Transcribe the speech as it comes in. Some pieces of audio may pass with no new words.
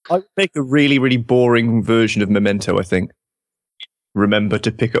I would make a really, really boring version of Memento, I think. Remember to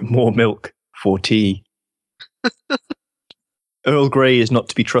pick up more milk for tea. Earl Grey is not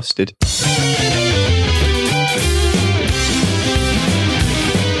to be trusted.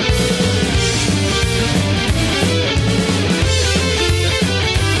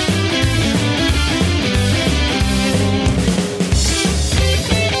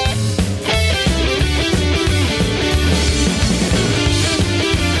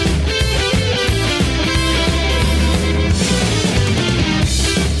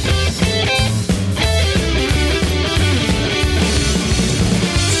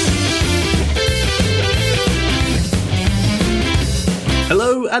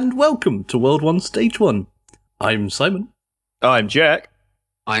 Hello and welcome to World 1 Stage 1. I'm Simon. I'm Jack.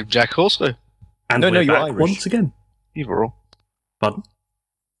 I'm Jack also. And No, we're you're back Irish. once again. Either or. Pardon?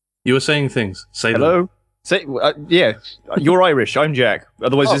 You were saying things. Say them. Hello. Say, yeah, you're Irish. I'm Jack.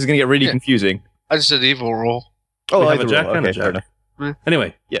 Otherwise, this is going to get really confusing. I just said either or. Oh, We have a either Jack or. and a Okay, fair Jack. enough.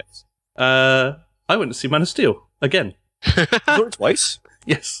 Anyway, Yes. I went to see Man of Steel again. Saw it twice.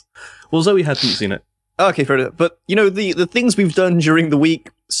 Yes. Well, Zoe hadn't seen it. Okay, fair enough. But, you know, the things we've done during the week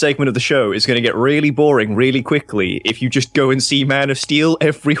segment of the show is going to get really boring really quickly if you just go and see Man of Steel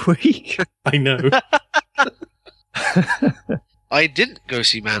every week. I know. I didn't go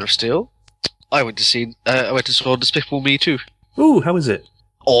see Man of Steel. I went to saw Despicable Me 2. Ooh, how is it?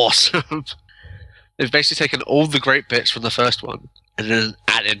 Awesome. They've basically taken all the great bits from the first one and then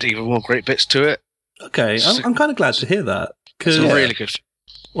added even more great bits to it. Okay, I'm kind of glad to hear that. It's Because, a really good.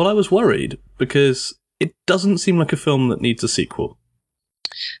 well, I was worried because it doesn't seem like a film that needs a sequel.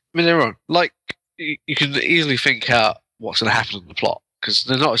 I mean, they're wrong. Like, you can easily think out what's going to happen in the plot because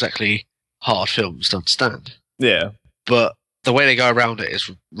they're not exactly hard films to understand. Yeah. But the way they go around it is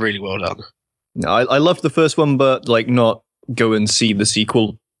really well done. No, I loved the first one, but, like, not go and see the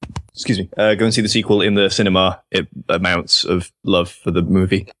sequel. Excuse me. Go and see the sequel in the cinema. It amounts of love for the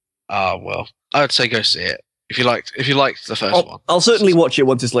movie. Ah, well, I would say go see it. If you liked the first one. I'll certainly watch it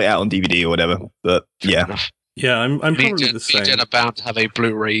once it's like out on DVD or whatever. But, yeah. Enough. Yeah, I'm probably the Me same. and Jen are bound to have a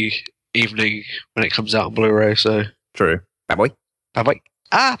Blu-ray evening when it comes out on Blu-ray, so... True. Bad boy. Bye-bye.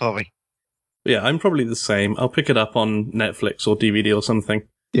 Ah, bye-bye. Yeah, I'm probably the same. I'll pick it up on Netflix or DVD or something.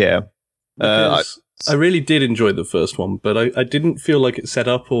 Yeah. Because I really did enjoy the first one, but I didn't feel like it set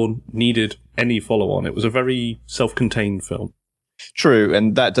up or needed any follow-on. It was a very self-contained film. True,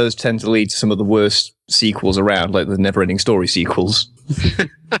 and that does tend to lead to some of the worst sequels around, like the Never-Ending Story sequels.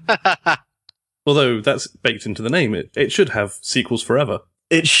 Although that's baked into the name. It should have sequels forever.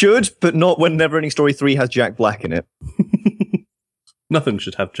 It should, but not when Never-Ending Story 3 has Jack Black in it. Nothing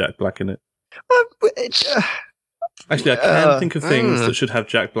should have Jack Black in it. It, Actually, I can think of things that should have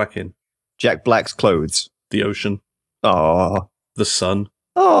Jack Black in. Jack Black's clothes. The ocean, Oh, the sun.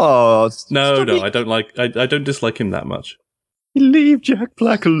 oh! No, I don't like. I don't dislike him that much. Leave Jack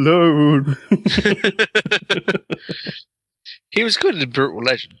Black alone. He was good in Brutal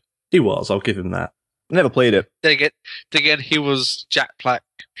Legend. He was. I'll give him that. Never played it. Then again, he was Jack Black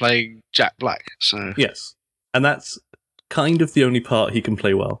playing Jack Black, so... Yes, and that's kind of the only part he can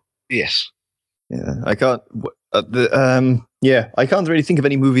play well. Yes. Yeah, I can't. Yeah, I can't really think of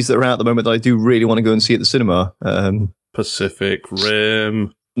any movies that are out at the moment that I do really want to go and see at the cinema. Pacific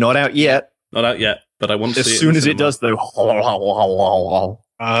Rim, Not out yet. not out yet, but I want to see As it soon in the as it cinema. does, though.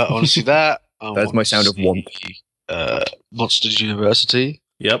 I want to see that. That's my sound of want. Monsters University.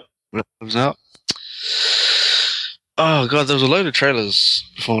 Yep. When it comes out. Oh god, there was a load of trailers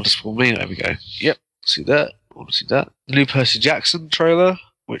before Despicable Me. There we go. Yep, see that. I want to see that. The new Percy Jackson trailer,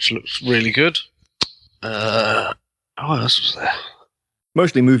 which looks really good. What else was there?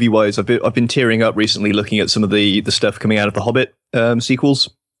 Mostly movie-wise, I've been tearing up recently looking at some of the stuff coming out of the Hobbit sequels.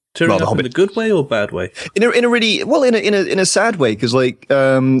 Tearing Well, up in Hobbit. the good way or bad way? In a really well, in a sad way, because like I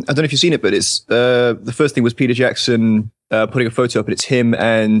don't know if you've seen it, but it's the first thing was Peter Jackson putting a photo up, and it's him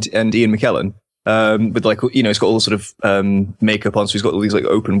and Ian McKellen with like, you know, he's got all sort of makeup on, so he's got all these like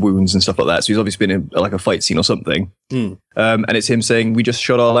open wounds and stuff like that. So he's obviously been in like a fight scene or something. And it's him saying, "We just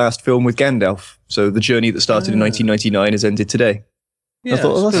shot our last film with Gandalf, so the journey that started in 1999 has ended today." Yeah,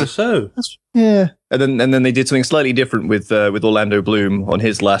 thought, I suppose so. Yeah, and then they did something slightly different with Orlando Bloom on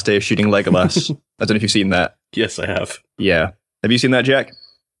his last day of shooting Legolas. I don't know if you've seen that. Yes, I have. Yeah, have you seen that, Jack?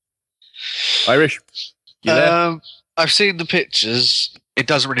 Irish? You there? I've seen the pictures. It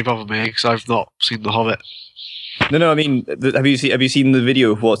doesn't really bother me because I've not seen The Hobbit. No. I mean, have you seen the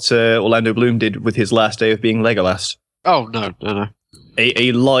video of what Orlando Bloom did with his last day of being Legolas? Oh no.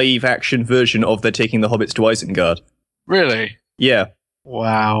 A live action version of they're taking the hobbits to Isengard. Really? Yeah.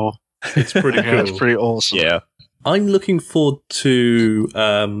 Wow. It's pretty Okay, that's cool. pretty awesome. Yeah. I'm looking forward to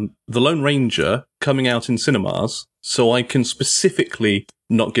The Lone Ranger coming out in cinemas, so I can specifically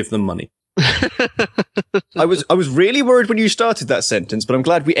not give them money. I was really worried when you started that sentence, but I'm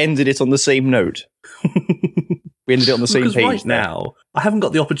glad we ended it on the same note. We ended it on the same Because page. right now, I haven't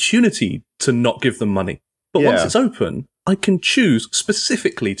got the opportunity to not give them money. But once Yeah. it's open, I can choose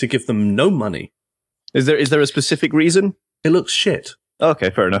specifically to give them no money. Is there a specific reason? It looks shit. Okay,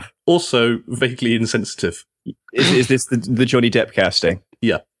 fair enough. Also, vaguely insensitive. Is this the Johnny Depp casting?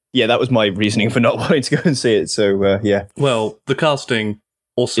 Yeah. Yeah, that was my reasoning for not wanting to go and see it. So yeah, Well, the casting,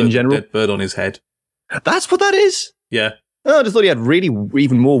 also In the general? dead bird on his head. that's what that is. Yeah. Oh, I just thought he had really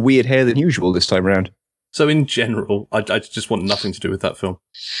even more weird hair than usual this time around. So in general, I just want nothing to do with that film.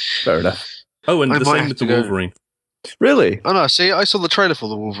 Fair enough. Oh, and I the might same have with to the go. Wolverine. Really? Oh no, see, I saw the trailer for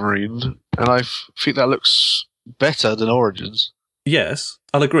the Wolverine, and I think that looks better than Origins. Yes,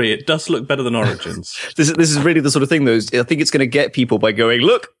 I'll agree. It does look better than Origins. This is really the sort of thing, though. I think it's going to get people by going,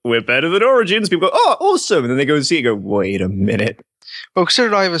 look, we're better than Origins. People go, oh, awesome. And then they go and see it and go, wait a minute. Well,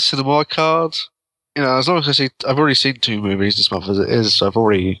 considering I have a cinema card, as long as I've already seen 2 movies this month as it is, so I've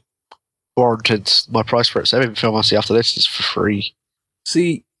already warranted my price for it. So every film I see after this is for free.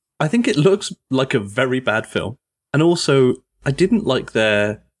 See, I think it looks like a very bad film. And also, I didn't like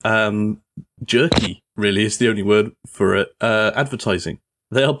their jerky, really, is the only word for it, advertising.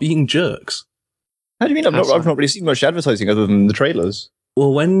 They are being jerks. How do you mean? I've not really seen much advertising other than the trailers.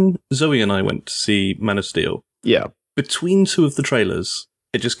 Well, when Zoe and I went to see Man of Steel, Yeah. between 2 of the trailers,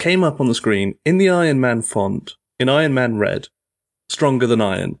 it just came up on the screen in the Iron Man font, in Iron Man red, stronger than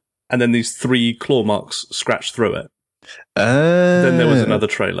iron, and then these 3 claw marks scratched through it. Then there was another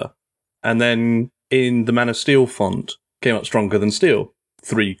trailer. And then in the Man of Steel font, came up stronger than steel,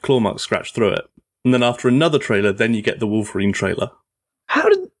 3 claw marks scratched through it. And then after another trailer, then you get the Wolverine trailer. How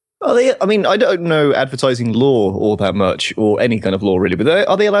did... Are they? I mean, I don't know advertising law all that much, or any kind of law really, but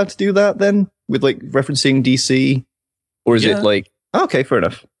are they allowed to do that then? With like referencing DC? Or is Yeah. it like... Okay, fair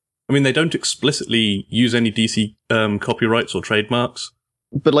enough. I mean, they don't explicitly use any DC copyrights or trademarks.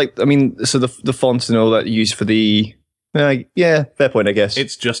 But like, I mean, so the fonts and all that used for the... yeah, fair point, I guess.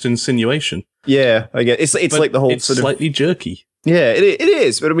 It's just insinuation. Yeah, I guess. It's But like the whole it's sort of... slightly jerky. Yeah, it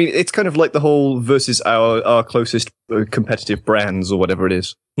is. But I mean, it's kind of like the whole versus our closest competitive brands or whatever it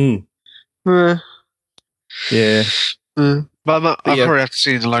is. Uh, Yeah. But I'll yeah. probably have to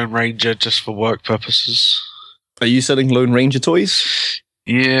see the Lone Ranger just for work purposes. Are you selling Lone Ranger toys?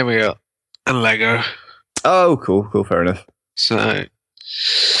 Yeah, we are. And Lego. Oh, cool, fair enough. So,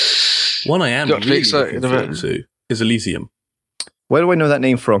 One I am Got really excited looking about forward to is Elysium. Where do I know that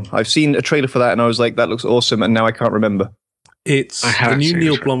name from? I've seen a trailer for that and I was like, that looks awesome, and now I can't remember. It's I the haven't new seen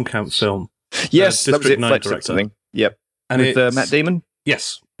Neil the trailer. Blomkamp film. Yes, that was District it. 9 Flex or director. something. Yep. And With it's Matt Damon?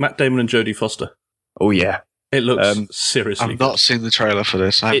 Yes, Matt Damon and Jodie Foster. Oh, yeah. It looks I've seriously good. not seen the trailer for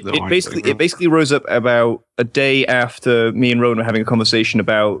this. I have no idea. It basically rose up about a day after me and Rowan were having a conversation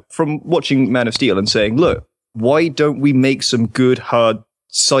about, from watching Man of Steel and saying, look, why don't we make some good, hard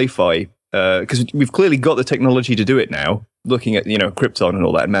sci-fi? Because we've clearly got the technology to do it now, looking at, Krypton and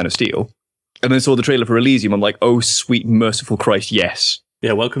all that in Man of Steel. And then saw the trailer for Elysium. I'm like, oh, sweet, merciful Christ, yes.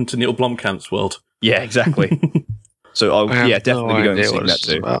 Yeah, welcome to Neil Blomkamp's world. Yeah, exactly. So I'll I have definitely no be going to idea see what that this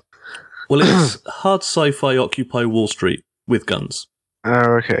is too. about. Well, it's hard sci-fi Occupy Wall Street with guns.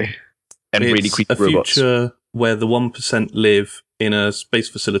 Oh, okay. And it's really creepy a robots. future where the 1% live in a space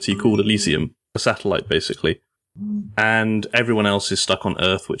facility called Elysium, a satellite basically, and everyone else is stuck on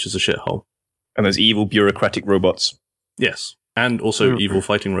Earth, which is a shithole. And there's evil bureaucratic robots. Yes, and also Okay. evil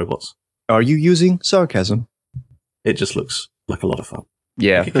fighting robots. Are you using sarcasm? It just looks like a lot of fun.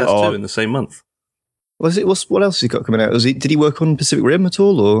 Yeah. Kick-Ass 2 in the same month. What else has he got coming out? Did he work on Pacific Rim at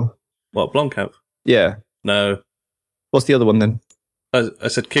all, or? What, Blomkamp? Yeah. No. What's the other one then? I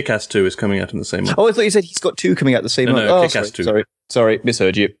said Kick-Ass 2 is coming out in the same month. Oh, I thought you said he's got 2 coming out the same No, month. no, Oh, Kick-Ass 2. Sorry,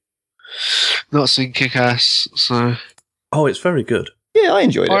 misheard you. Not seen Kick-Ass, so... Oh, it's very good. Yeah, I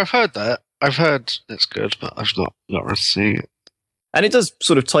enjoyed Well, it. I've heard that. I've heard it's good, but I've not really seen it. And it does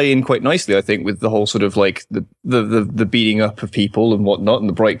sort of tie in quite nicely, I think, with the whole sort of like the beating up of people and whatnot and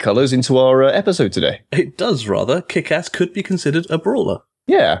the bright colours into our episode today. It does, rather. Kick-Ass could be considered a brawler.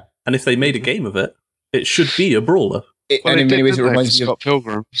 Yeah. And if they made a game of it, it should be a brawler. Well, And in they many did, ways, it didn't they, reminds for me of... Scott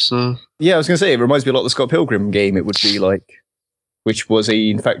Pilgrim, so... Yeah, I was going to say, it reminds me a lot of the Scott Pilgrim game it would be like, which was,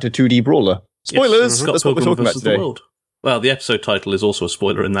 in fact, a 2D brawler. Spoilers! Scott That's what we're Pilgrim talking about versus the today. World. Well, the episode title is also a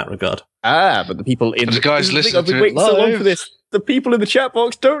spoiler in that regard. Ah, but the people in But the guys this is listening the thing, I've been to it waiting so long live. for this. The people in the chat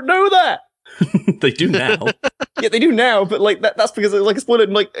box don't know that. They do now. Yeah, they do now, but like that's because it's like a spoiler.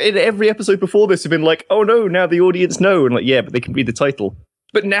 And like in every episode before this, have been like, oh no, now the audience know, and like yeah, but they can read the title.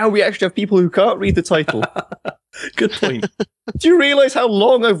 But now we actually have people who can't read the title. Good point. Do you realise how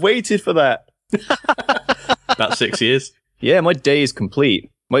long I've waited for that? About 6 years. Yeah, my day is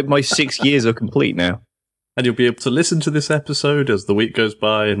complete. My 6 years are complete now. And you'll be able to listen to this episode as the week goes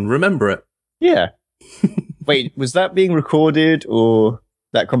by and remember it. Yeah. Wait, was that being recorded or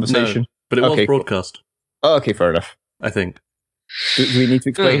that conversation? No, but it was broadcast. Cool. Oh, okay, fair enough. I think. Do we need to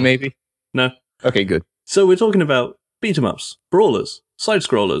explain, maybe? No. Okay, good. So we're talking about beat-em-ups, brawlers,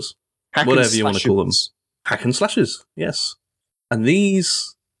 side-scrollers, whatever you want to call them. Hack and slashes, yes. And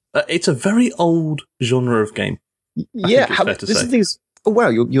these... it's a very old genre of game. Yeah, this is the thing is... Oh, wow,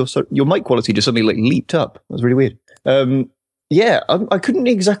 your mic quality just suddenly leaped up. That was really weird. Yeah, I couldn't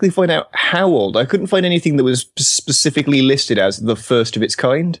exactly find out how old. I couldn't find anything that was specifically listed as the first of its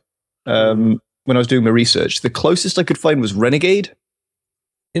kind when I was doing my research. The closest I could find was Renegade.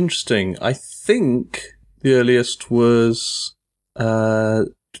 Interesting. I think the earliest was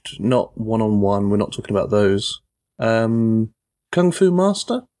not one-on-one. We're not talking about those. Kung Fu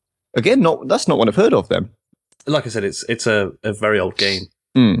Master? Again, that's not one I've heard of them. Like I said, it's a very old game.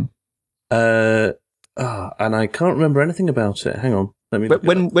 Mm. And I can't remember anything about it. Hang on. Let me look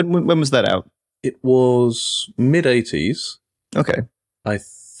when was that out? It was mid-80s. Okay. I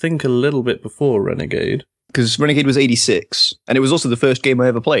think a little bit before Renegade. Because Renegade was 86, and it was also the first game I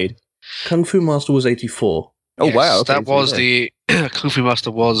ever played. Kung Fu Master was 84. Oh, yes, wow. Okay, that was the... Kung Fu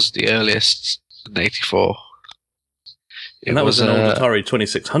Master was the earliest in 84. And that was an old Atari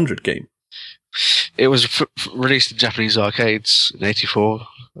 2600 game. It was released in Japanese arcades in 84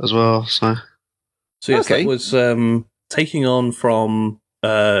 as well, so yes, that was taking on from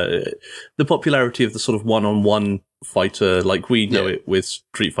the popularity of the sort of one-on-one fighter, like we know it with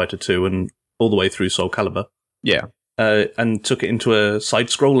Street Fighter 2 and all the way through Soul Calibur. Yeah. And took it into a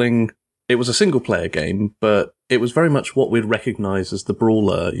side-scrolling... It was a single-player game, but it was very much what we'd recognise as the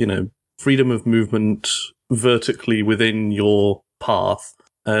brawler, freedom of movement vertically within your path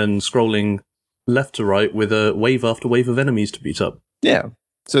and scrolling left to right with a wave after wave of enemies to beat up. Yeah.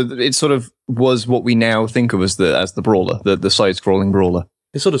 So it sort of was what we now think of as the brawler, the side-scrolling brawler.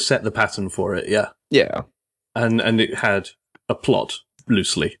 It sort of set the pattern for it, yeah. Yeah. And it had a plot,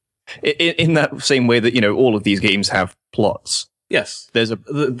 loosely. In that same way that, all of these games have plots. Yes. There's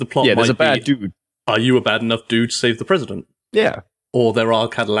the plot there's a bad be, dude. Are you a bad enough dude to save the president? Yeah. Or there are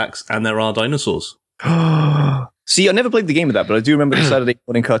Cadillacs and there are dinosaurs. See, I never played the game of that, but I do remember the Saturday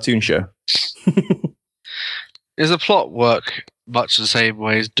morning cartoon show. Does the plot work much the same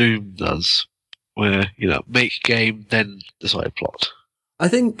way as Doom does? Where, make game, then decide plot? I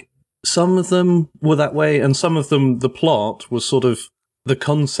think some of them were that way, and some of them, the plot was sort of the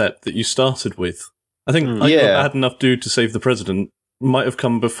concept that you started with. I think I got bad enough dude to save the president might have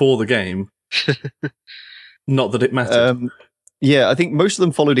come before the game. Not that it mattered. Yeah, I think most of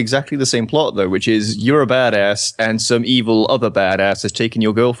them followed exactly the same plot, though, which is you're a badass and some evil other badass has taken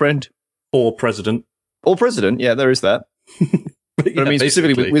your girlfriend. Or president. Or president, yeah, there is that. But I mean,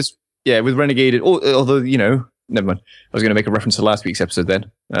 specifically with Renegade, although, never mind. I was going to make a reference to last week's episode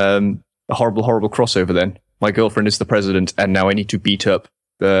then. A horrible, horrible crossover then. My girlfriend is the president, and now I need to beat up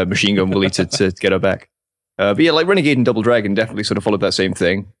Machine Gun Willie to get her back. But yeah, like Renegade and Double Dragon definitely sort of followed that same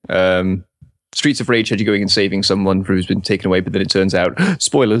thing. Streets of Rage had you going and saving someone who's been taken away, but then it turns out,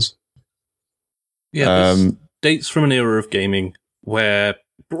 spoilers. Yeah, this dates from an era of gaming where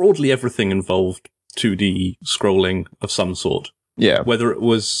broadly everything involved 2D scrolling of some sort. Yeah. Whether it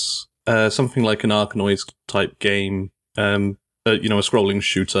was something like an Arkanoid type game, a scrolling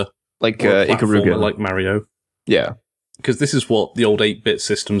shooter. Like Ikaruga. Like Mario. Yeah. Because this is what the old 8-bit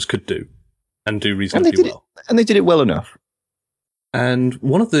systems could do, and do reasonably well. And they did it well enough. And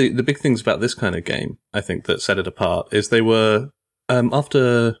one of the big things about this kind of game, I think, that set it apart, is they were,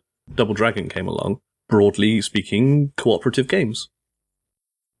 after Double Dragon came along, broadly speaking, cooperative games.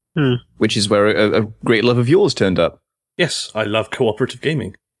 Which is where a great love of yours turned up. Yes, I love cooperative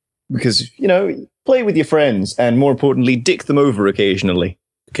gaming. Because, play with your friends, and more importantly, dick them over occasionally.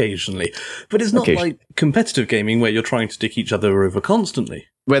 Occasionally. But it's not like competitive gaming where you're trying to dick each other over constantly.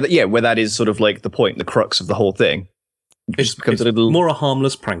 Where that is sort of like the point, the crux of the whole thing. It just becomes a little... more a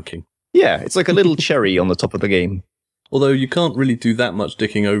harmless pranking. Yeah, it's like a little cherry on the top of the game. Although you can't really do that much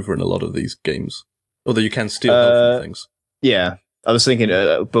dicking over in a lot of these games. Although you can steal help from things. Yeah, I was thinking,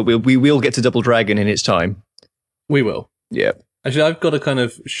 but we will get to Double Dragon in its time. We will. Yeah. Actually, I've got a kind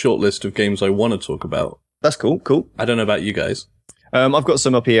of short list of games I want to talk about. That's cool. I don't know about you guys. I've got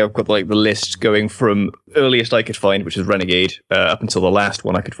some up here. I've got the list going from earliest I could find, which is Renegade, up until the last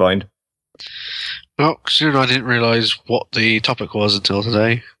one I could find. Well, considering I didn't realise what the topic was until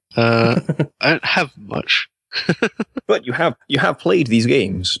today, I don't have much. But you have played these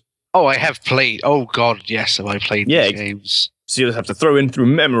games. Oh, I have played. Oh God, yes, have I played these games? So you just have to throw in through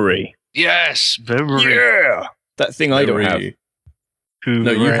memory. Yes, memory. Yeah, that thing I don't have.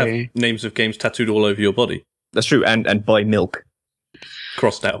 No, you have names of games tattooed all over your body. That's true, and buy milk.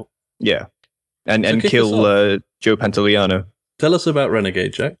 Crossed out. Yeah, and kill Joe Pantoliano. Tell us about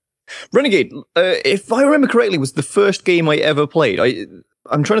Renegade, Jack. Renegade, if I remember correctly, was the first game I ever played.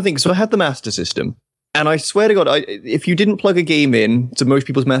 I'm trying to think. So I had the Master System, and I swear to God, if you didn't plug a game in to most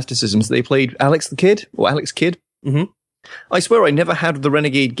people's Master Systems, they played Alex Kidd. Mm-hmm. I swear I never had the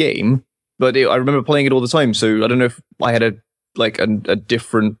Renegade game, but I remember playing it all the time. So I don't know if I had a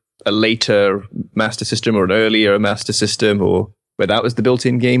later Master System or an earlier Master System, or where that was the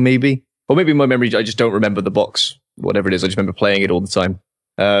built-in game, maybe. Or maybe in my memory, I just don't remember the box, whatever it is. I just remember playing it all the time.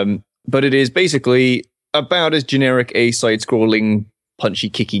 But it is basically about as generic a side-scrolling, punchy,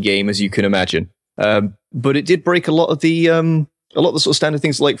 kicky game as you can imagine. But it did break a lot of the sort of standard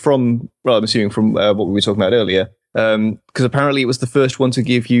things, like I'm assuming from what we were talking about earlier. Because apparently it was the first one to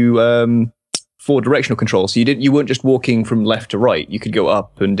give you 4 directional control. So you weren't just walking from left to right. You could go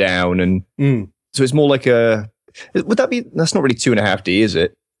up and down, and so it's more like that's not really 2.5D, is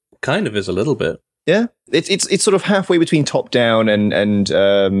it? Kind of is a little bit. Yeah, it's sort of halfway between top down and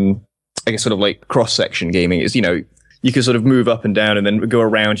I guess sort of like cross section gaming. Is you can sort of move up and down and then go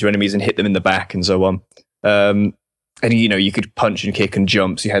around your enemies and hit them in the back and so on. And you could punch and kick and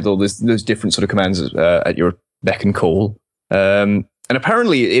jump. So you had all those different sort of commands at your beck and call. And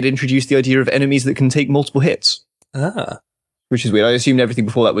apparently it introduced the idea of enemies that can take multiple hits. Which is weird. I assumed everything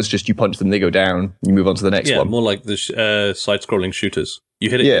before that was just you punch them, they go down, you move on to the next one. Yeah, more like the side-scrolling shooters. You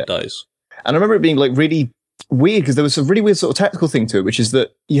hit it, it dies. And I remember it being like really weird because there was a really weird sort of tactical thing to it, which is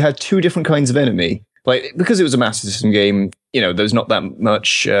that you had 2 different kinds of enemy. Like, because it was a Master System game, there's not that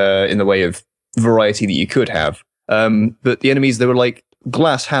much in the way of variety that you could have. But the enemies, they were like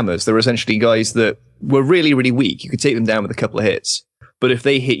glass hammers. They were essentially guys that were really, really weak. You could take them down with a couple of hits. But if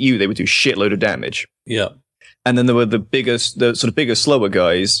they hit you, they would do shitload of damage. Yeah. And then there were the sort of bigger, slower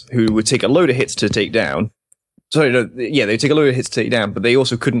guys who would take a load of hits to take down. They'd take a load of hits to take down, but they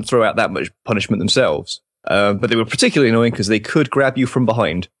also couldn't throw out that much punishment themselves. But they were particularly annoying because they could grab you from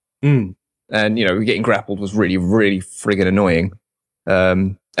behind. Mm. And, getting grappled was really, really friggin' annoying.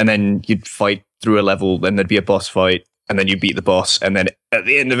 And then you'd fight through a level, then there'd be a boss fight, and then you beat the boss, and then at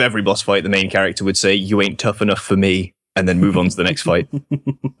the end of every boss fight, the main character would say, "You ain't tough enough for me," and then move on to the next fight.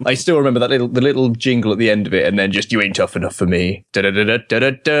 I still remember the little jingle at the end of it, and then just, "You ain't tough enough for me,"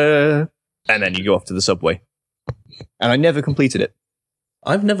 da-da-da-da-da-da-da, and then you go off to the subway. And I never completed it.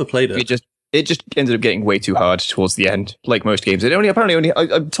 I've never played it. It just ended up getting way too hard towards the end, like most games.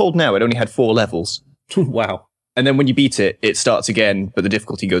 I'm told now it only had 4 levels. Wow. And then when you beat it, it starts again, but the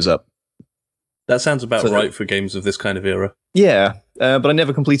difficulty goes up. That sounds about right for games of this kind of era. Yeah, but I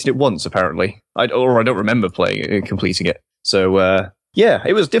never completed it once, apparently. I don't remember completing it. So,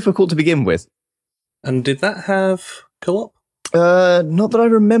 it was difficult to begin with. And did that have co-op? Not that I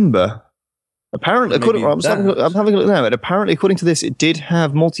remember. Apparently, I'm having a look now, and apparently, according to this, it did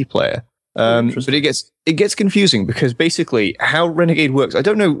have multiplayer. But it gets confusing because basically how Renegade works, I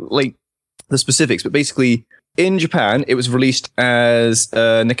don't know like the specifics, but basically in Japan it was released as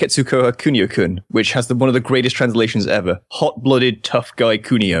Neketsu Koha Kunio-kun, which has one of the greatest translations ever: hot-blooded tough guy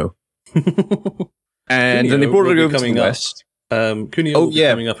Kunio. And then they brought it over to the West. Kunio will be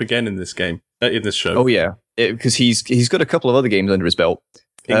coming up again in this game, in this show. Oh yeah, because he's got a couple of other games under his belt,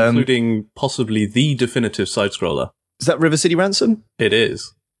 including possibly the definitive side scroller. Is that River City Ransom? It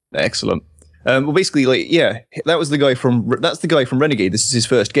is. Excellent. Well, basically, that's the guy from Renegade. This is his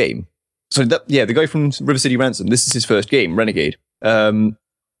first game. So the guy from River City Ransom. This is his first game, Renegade. And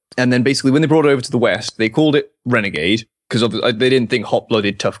then basically, when they brought it over to the West, they called it Renegade because they didn't think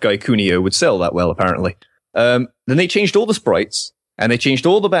hot-blooded tough guy Kunio would sell that well. Apparently, then they changed all the sprites and they changed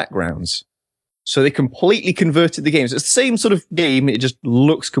all the backgrounds. So they completely converted the games. It's the same sort of game. It just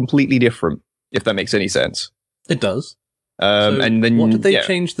looks completely different. If that makes any sense. It does. And then what did they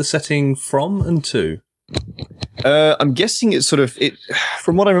change the setting from and to? I'm guessing it's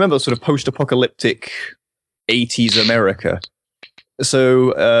from what I remember, sort of post-apocalyptic 80s America.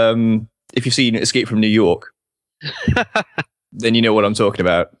 So if you've seen Escape from New York, then you know what I'm talking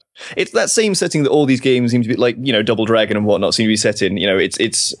about. It's that same setting that all these games seem to be like, Double Dragon and whatnot seem to be set in.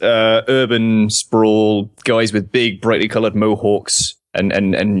 It's urban sprawl, guys with big, brightly colored mohawks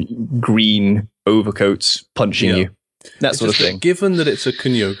and green overcoats punching you. That sort of thing. Given that it's a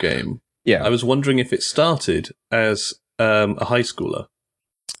Kunio game, I was wondering if it started as a high schooler.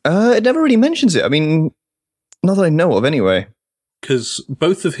 It never really mentions it. I mean, not that I know of, anyway. Because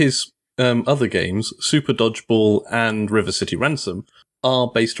both of his other games, Super Dodgeball and River City Ransom,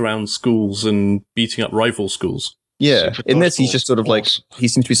 are based around schools and beating up rival schools. Yeah, Super in this he's Dodgeball. just sort of like, he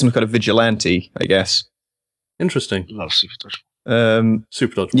seems to be some kind of vigilante, I guess. Interesting. Love Super Dodgeball.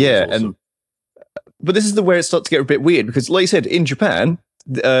 Super Dodgeball. Yeah, is awesome. and but this is where it starts to get a bit weird because, like I said, in Japan,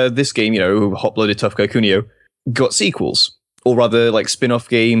 this game, Hot Blooded Tough Guy Kunio, got sequels, or rather, like spin-off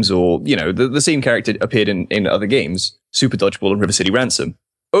games, or the same character appeared in other games, Super Dodgeball and River City Ransom.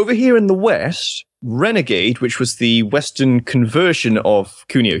 Over here in the West, Renegade, which was the Western conversion of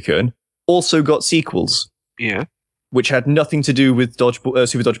Kunio-kun, also got sequels. Yeah. Which had nothing to do with Super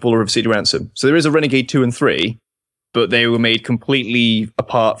Dodgeball or River City Ransom. So there is a Renegade 2 and 3, but they were made completely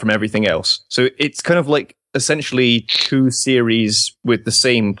apart from everything else. So it's kind of like essentially two series with the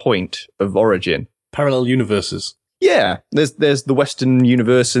same point of origin. Parallel universes. Yeah, there's the Western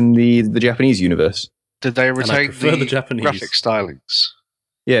universe and the Japanese universe. Did they retain prefer the the Japanese. graphic stylings?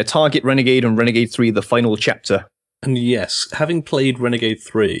 Yeah, Target Renegade and Renegade 3, the final chapter. And yes, having played Renegade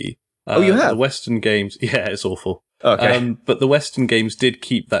 3... you have? The Western games... Yeah, it's awful. Okay. But the Western games did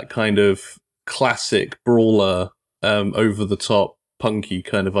keep that kind of classic brawler, over-the-top, punky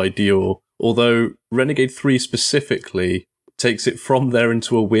kind of ideal. Although Renegade 3 specifically takes it from there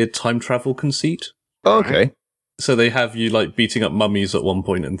into a weird time travel conceit. Okay. So they have you like beating up mummies at one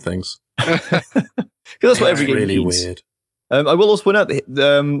point and things. Because that's what every game really needs. weird. I will also point out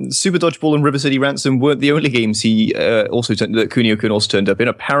that Super Dodgeball and River City Ransom weren't the only games that Kunio-kun also turned up in.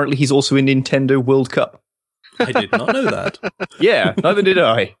 Apparently, he's also in Nintendo World Cup. I did not know that. Yeah, neither did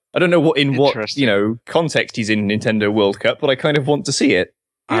I. I don't know what Interesting. context he's in Nintendo World Cup, but I kind of want to see it.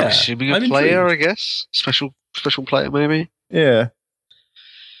 I'm Yeah, assuming I'm a player, intrigued. I guess. Special player, maybe. Yeah.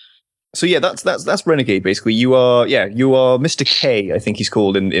 So yeah, that's Renegade basically. You are Mr. K, I think he's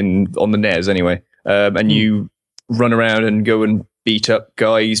called in on the NES anyway. And you run around and go and beat up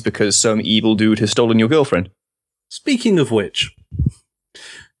guys because some evil dude has stolen your girlfriend. Speaking of which,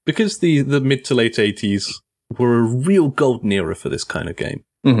 because the mid to late 80s were a real golden era for this kind of game.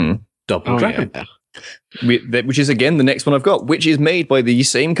 Mm-hmm. Double Dragon. Yeah. Which is again the next one I've got, which is made by the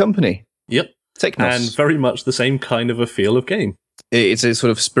same company. Yep. Technos. And very much the same kind of a feel of game. It's a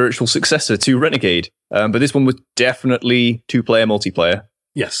sort of spiritual successor to Renegade. But this one was definitely two-player multiplayer.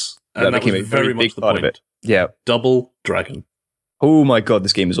 Yes. That And that became was a very very big much the part point. of it. Yeah. Double Dragon. Oh my god,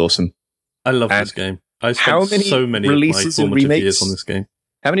 this game is awesome. I love And this game. I how spent many so many releases of and my formative remakes? years on this game.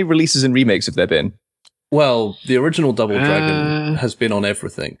 How many releases and remakes have there been? Well, the original Double Dragon has been on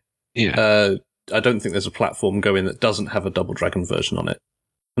everything. Yeah. I don't think there's a platform going that doesn't have a Double Dragon version on it.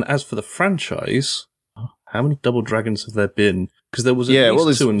 And as for the franchise, how many Double Dragons have there been? Because there was at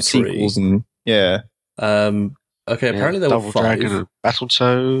least 2 and 3. Sequels and okay, apparently there Double were 5. Dragon and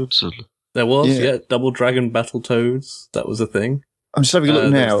Battletoads. And There was, Yeah. Double Dragon Battletoads. That was a thing. I'm just having a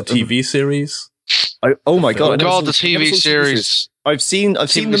look There's now. the TV series. Oh my god! oh I've never god, the seen- never TV seen series. I've seen the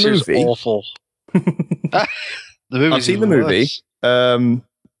TV series movie. Awful. The movie. I've seen the movie,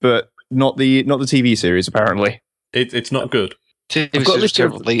 but not the TV series. Apparently, It's not good. TV I've got a series list here.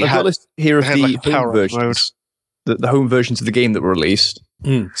 terrible. They I've got a had, list here of they had the like a home power-up mode. versions, the home versions of the game that were released.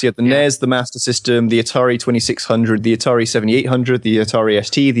 Mm. So you had the Yeah. NES, the Master System, the Atari 2600, the Atari 7800, the Atari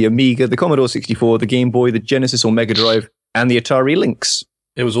ST, the Amiga, the Commodore 64, the Game Boy, the Genesis or Mega Drive, and the Atari Lynx.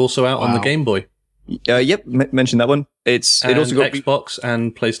 It was also out on the Wow. Game Boy. Yep, mentioned that one. It And also got Xbox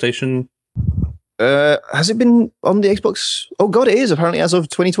and PlayStation. has it been on the Xbox? Oh god, it is apparently as of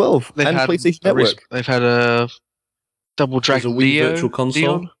 2012 they've and had PlayStation a Network. They've had a Double There's a Dragon Wii Neo Virtual Console.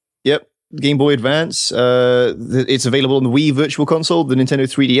 Neon. Yep, Game Boy Advance. It's available on the Wii Virtual Console, the Nintendo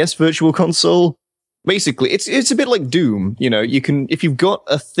 3DS Virtual Console. Basically, it's a bit like Doom. You can, if you've got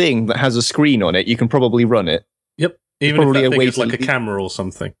a thing that has a screen on it, you can probably run it. Yep. Even if probably that a thing way is to like a lead- camera or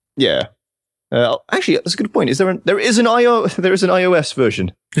something. Yeah. Actually, that's a good point. There is an iOS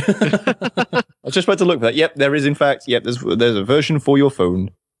version. I was just about to look for that. Yep, there is in fact. Yep, there's a version for your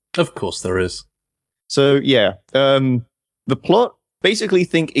phone. Of course there is. So yeah, the plot basically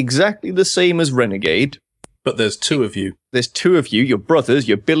think exactly the same as Renegade. But there's 2 of you. There's 2 of you, your brothers,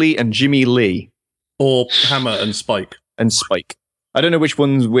 you're Billy and Jimmy Lee Or Hammer and Spike. and Spike. I don't know which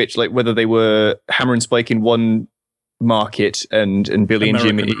one's which, like whether they were Hammer and Spike in one market and Billy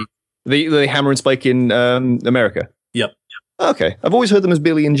American. and Jimmy. The Hammer and Spike in America. Yep. Okay, I've always heard them as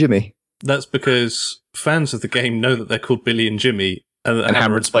Billy and Jimmy. That's because fans of the game know that they're called Billy and Jimmy, and that And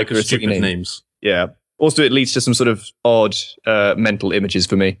Hammer and Spike are a silly stupid name. names. Yeah. Also, it leads to some sort of odd mental images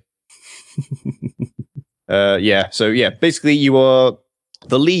for me. Yeah. So yeah, basically, you are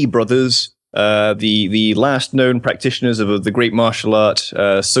the Lee brothers, the last known practitioners of the great martial art,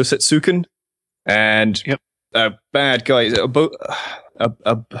 Sosetsuken, and Yep. a bad guy, Abobo,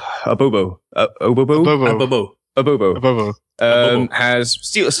 Bobo. Bobo. Abobo, has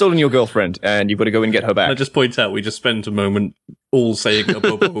stolen your girlfriend, and you've got to go and get her back. I just point out we just spent a moment all saying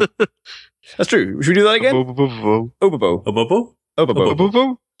Abobo. That's true. Should we do that again? Abobo. Obobo. Abobo? Obobo.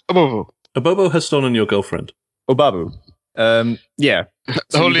 Abobo. Abobo. Abobo has stolen your girlfriend. Obabu. Yeah.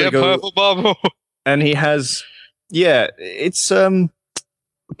 The Holy Empire for Babo. And he has, it's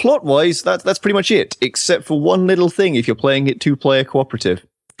plot-wise, that's pretty much it, except for one little thing if you're playing it two-player cooperative.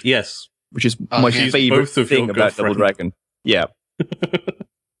 Yes. Which is my favorite thing about Double Dragon. Yeah.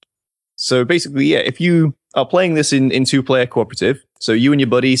 So basically, if you are playing this in two-player cooperative, so you and your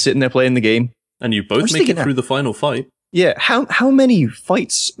buddy sitting there playing the game. And you both make it through the final fight. Yeah, how many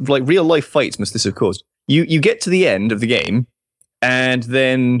fights, like real-life fights, must this have caused? You get to the end of the game, and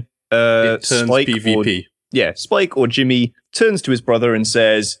then it turns Spike PvP. Spike or Jimmy turns to his brother and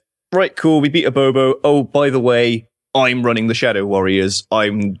says, right, cool, we beat Abobo. Oh, by the way, I'm running the Shadow Warriors.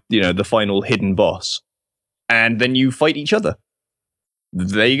 I'm, the final hidden boss. And then you fight each other.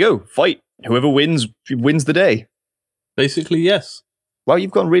 There you go. Fight. Whoever wins the day. Basically, yes. Wow,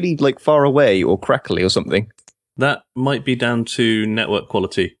 you've gone really, far away or crackly or something. That might be down to network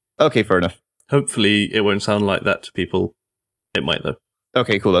quality. Okay, fair enough. Hopefully, it won't sound like that to people. It might, though.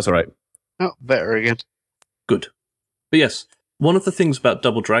 Okay, cool, that's all right. Oh, better again. Good. But yes, one of the things about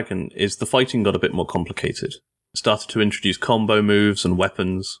Double Dragon is the fighting got a bit more complicated. It started to introduce combo moves and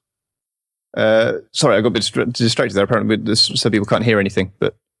weapons. Sorry, I got a bit distracted there. Apparently, some people can't hear anything,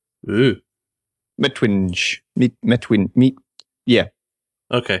 but... Ooh. Metwin. Yeah.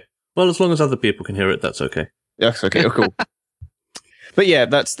 Okay. Well, as long as other people can hear it, that's okay. Yes, okay, cool. But yeah,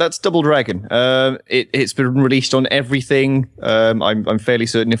 that's Double Dragon. It's been released on everything. I'm fairly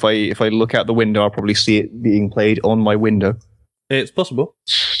certain if I look out the window, I'll probably see it being played on my window. It's possible.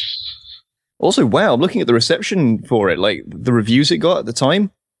 Also, wow, I'm looking at the reception for it, like the reviews it got at the time.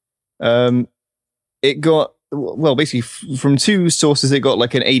 It got, well, basically from two sources, it got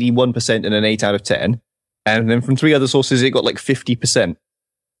like an 81% and an 8 out of 10. And then from three other sources, it got like 50%.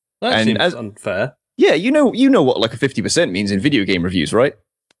 That seems unfair. Yeah, you know what like a 50% means in video game reviews, right?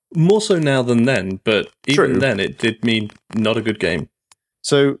 More so now than then, but even then it did mean not a good game.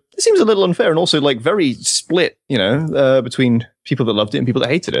 So it seems a little unfair and also like very split, between people that loved it and people that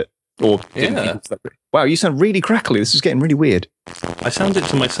hated it. Or didn't. Wow, you sound really crackly. This is getting really weird. I sound it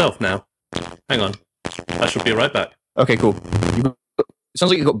to myself now. Hang on. I shall be right back. Okay, cool. It sounds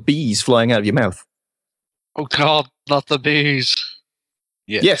like you've got bees flying out of your mouth. Oh god, not the bees.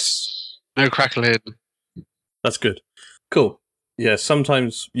 Yes. No crackling. That's good. Cool. Yeah,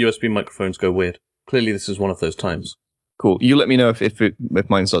 sometimes USB microphones go weird. Clearly this is one of those times. Cool. You let me know if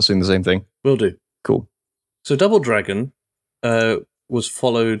mine starts doing the same thing. Will do. Cool. So Double Dragon was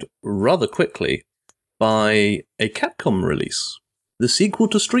followed rather quickly by a Capcom release. The sequel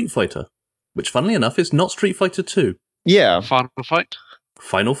to Street Fighter, which funnily enough is not Street Fighter 2. Yeah. Final Fight?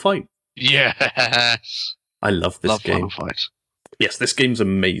 Final Fight. Yes. I love this game. Final Fight. Yes, this game's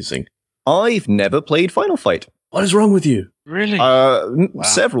amazing. I've never played Final Fight. What is wrong with you? Really?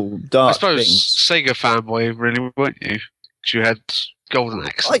 Several dark I suppose things. Sega fanboy, really, weren't you? Because you had Golden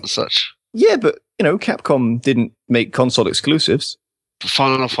Axe and such. Yeah, but, Capcom didn't make console exclusives.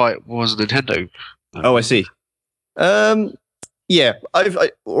 Final Fight was Nintendo. Oh, I see. Yeah,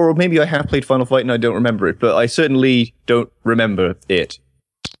 or maybe I have played Final Fight and I don't remember it, but I certainly don't remember it.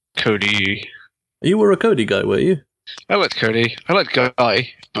 Cody. You were a Cody guy, were you? I liked Cody. I liked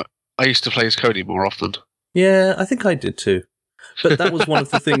Guy, but I used to play as Cody more often. Yeah, I think I did too. But that was one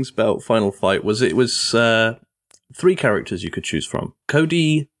of the things about Final Fight, was it was 3 characters you could choose from.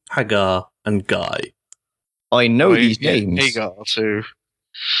 Cody, Hagar, and Guy. I know these names. Hagar, too.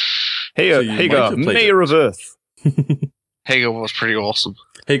 Hagar, Mayor of Earth. Hagar was pretty awesome.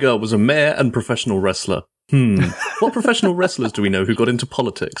 Hagar was a mayor and professional wrestler. What professional wrestlers do we know who got into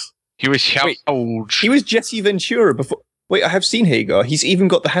politics? He was huge. He was Jesse Ventura before. Wait, I have seen Hagar. He's even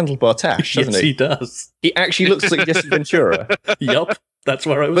got the handlebar tash, doesn't Yes, he? he does. He actually looks like Jesse Ventura. Yup, that's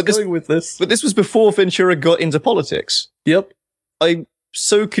where I was going with this. But this was before Ventura got into politics. Yep. I'm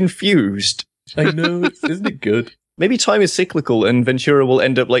so confused. I know, isn't it good? Maybe time is cyclical and Ventura will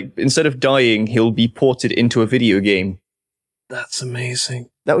end up instead of dying, he'll be ported into a video game. That's amazing.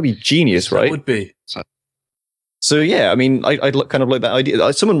 That would be genius, right? That would be. So yeah, I mean, I'd kind of like that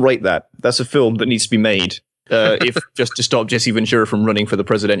idea. Someone write that. That's a film that needs to be made, if just to stop Jesse Ventura from running for the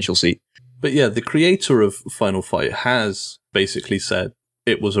presidential seat. But yeah, the creator of Final Fight has basically said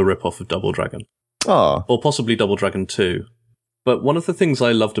it was a rip-off of Double Dragon. Ah. Or possibly Double Dragon 2. But one of the things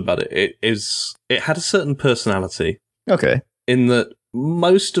I loved about it is it had a certain personality. Okay. In that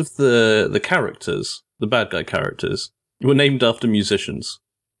most of the characters, the bad guy characters, were named after musicians.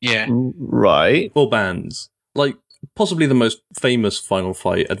 Yeah. Right. Or bands. Like, possibly the most famous Final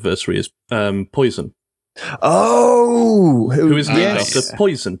Fight adversary is Poison. Oh, who is named after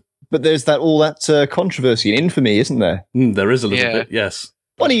Poison. But there's all that controversy and infamy, isn't there? There is a little bit, yes.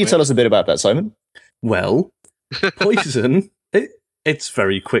 Why don't you tell us a bit about that, Simon? Well, Poison, it's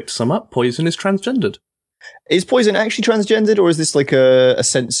very quick to sum up. Poison is transgendered. Is Poison actually transgendered, or is this like a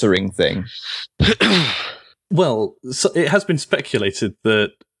censoring thing? Well, so it has been speculated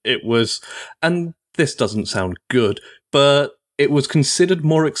that it was, and this doesn't sound good, but it was considered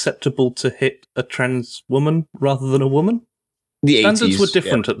more acceptable to hit a trans woman rather than a woman. The standards 80s, were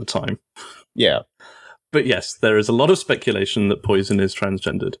different at the time. Yeah. But yes, there is a lot of speculation that Poison is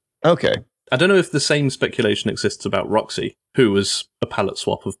transgendered. Okay. I don't know if the same speculation exists about Roxy, who was a palette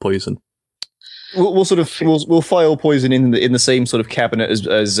swap of Poison. We'll file Poison in the same sort of cabinet as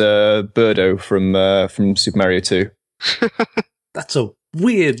Birdo from Super Mario 2. That's a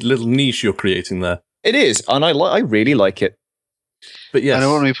weird little niche you're creating there. It is, and I really like it. But yes, I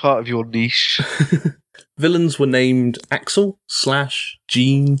don't want to be part of your niche. Villains were named Axel, Slash,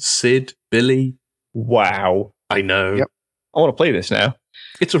 Gene, Sid, Billy. Wow. I know. Yep. I want to play this now.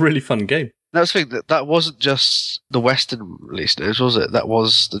 It's a really fun game. That's the thing, that wasn't just the Western release names, was it? That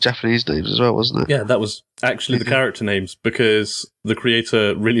was the Japanese names as well, wasn't it? Yeah, that was actually the character names, because the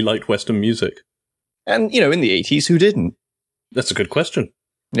creator really liked Western music. And, in the 80s, who didn't? That's a good question.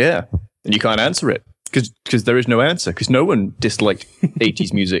 Yeah. And you can't answer it, because there is no answer, because no one disliked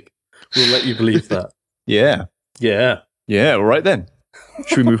 80s music. We'll let you believe that. Yeah. Yeah. Yeah, all right then.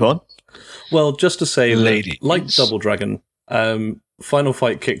 Should we move on? Well, just to say, Ladies. like Double Dragon, Final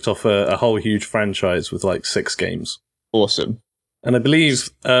Fight kicked off a whole huge franchise with like 6 games. Awesome. And I believe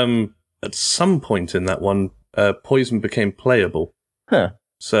at some point in that one, Poison became playable. Huh.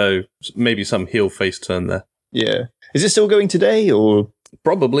 So maybe some heel face turn there. Yeah. Is it still going today, or?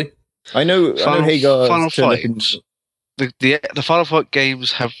 Probably. I know Hagar. Final Fight. The Final Fight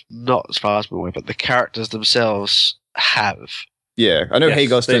games have not, as far as I'm aware, but the characters themselves have. Yeah, I know Yes,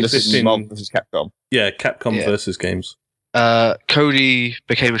 Hagar's they turned us exist in in- Marvel vs. Capcom. Yeah, Capcom versus games. Cody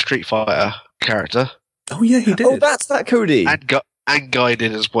became a Street Fighter character, Oh yeah, he did. Oh, that's that Cody. and Guy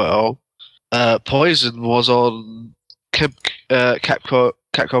did as well. Poison was on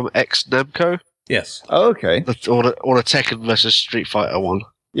Capcom X Namco, Yes. Oh, okay. or the Tekken versus Street Fighter one.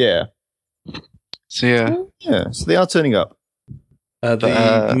 Yeah. So yeah, Yeah. So they are turning up.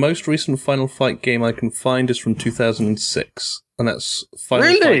 The most recent Final Fight game I can find is from 2006, and that's Final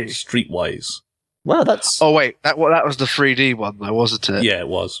Really? Fight Streetwise. Wow, that's. Oh wait, that was the 3D one though, wasn't it? Yeah, it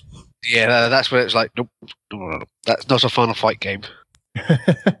was. Yeah, that's where it's like, nope, no. That's not a Final Fight game.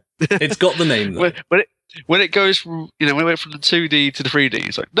 It's got the name though. When it goes from when it went from the 2D to the 3D,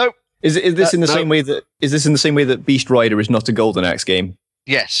 it's like, nope. Is this in the no. same way that Beast Rider is not a Golden Axe game?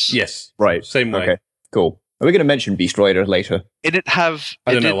 Yes. Yes. Right. Same way. Okay. Cool. Are we going to mention Beast Rider later? It didn't have.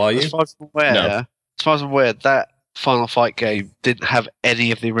 I don't know, are you? As far as I'm aware, No. as far as I'm aware, that Final Fight game didn't have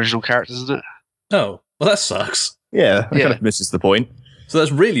any of the original characters in it. Oh, well, that sucks. Yeah, that Yeah. kind of misses the point. So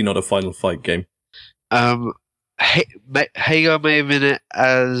that's really not a Final Fight game. Hagar may have been it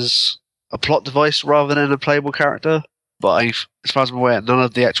as a plot device rather than a playable character, but as far as I'm aware, none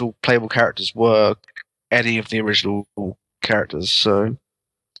of the actual playable characters were any of the original characters. So,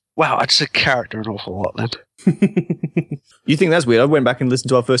 wow, I just said character an awful lot then. You think that's weird? I went back and listened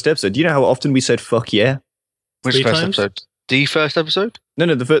to our first episode. Do you know how often we said "fuck yeah"? Which 3 first times? episode? The first episode?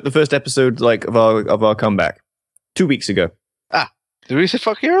 No, the first episode of our comeback 2 weeks ago. Did we say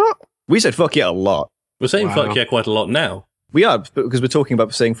fuck you or not? We said "fuck yeah" a lot. We're saying Wow. fuck yeah quite a lot now. We are, because we're talking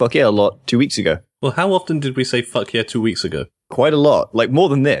about saying "fuck yeah" a lot 2 weeks ago. Well, how often did we say fuck yeah 2 weeks ago? Quite a lot, like more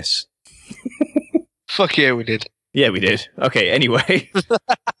than this. Fuck yeah, we did. Yeah, we did. Okay, anyway.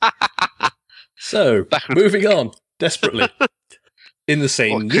 So, moving on, desperately. In the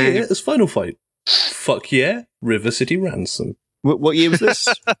same Okay. year as Final Fight. Fuck yeah, River City Ransom. What year was this?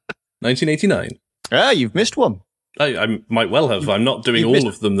 1989. You've missed one. I might well have. I'm not doing You've all missed-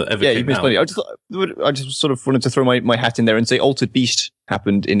 of them that ever Yeah, came you've missed out. plenty. I just sort of wanted to throw my hat in there and say Altered Beast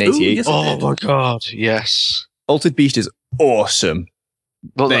happened in 88. yes, it Oh did. my god, yes. Altered Beast is awesome.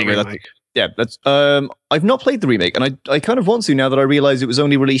 Not There that you go, remake. Yeah, that's. I've not played the remake, and I kind of want to now that I realise it was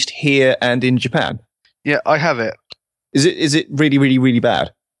only released here and in Japan. Yeah, I have it. Is it really, really, really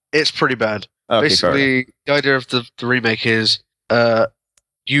bad? It's pretty bad. Okay, fair enough. Basically, the idea of the remake is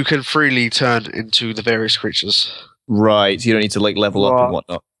you can freely turn into the various creatures. Right, so you don't need to level up and Right.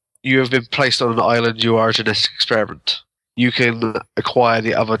 whatnot. You have been placed on an island. You are a genetic experiment. You can acquire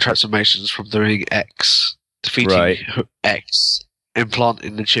the other transformations from doing X, defeating Right. X,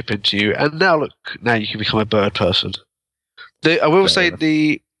 implanting the chip into you, and now you can become a bird person. I will Fair say enough.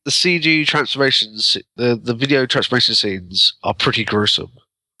 the the CG transformations, the video transformation scenes are pretty gruesome.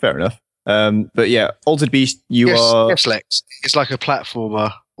 Fair enough. But yeah, Altered Beast, yes, Lex. It's like a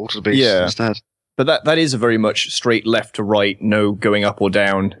platformer, Altered Beast instead. But that is a very much straight left to right, no going up or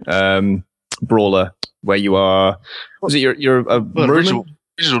down brawler where you are. Was it you're a the original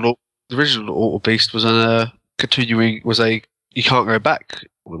Altered Beast was you can't go back,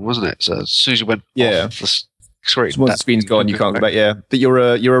 wasn't it? So as soon as you went off the screen, once the screen's gone, you can't go back. Yeah, but you're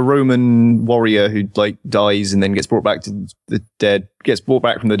a Roman warrior who like dies and then gets brought back to the dead. Gets brought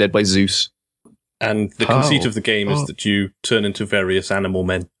back from the dead by Zeus. And the conceit of the game is that you turn into various animal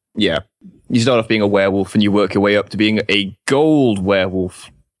men. Yeah, you start off being a werewolf and you work your way up to being a gold werewolf.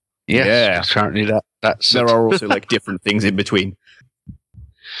 Yes, apparently that's there are also like different things in between.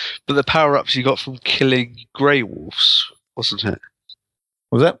 But the power ups you got from killing grey wolves, wasn't it?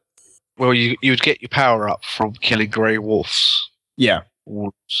 What was that? Well, you would get your power up from killing grey wolves. Yeah.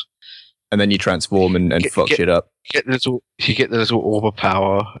 Wolves. And then you transform and fuck shit up. You get the little orb of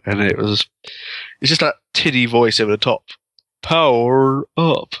power, and it's just that tinny voice over the top. Power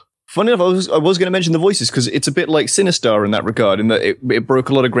up. Funny enough, I was going to mention the voices because it's a bit like Sinistar in that regard, in that it broke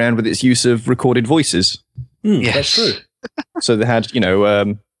a lot of ground with its use of recorded voices. Yes. That's true. So they had,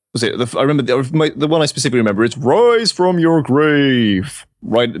 was it? I remember the one I specifically remember. It's "Rise from your grave"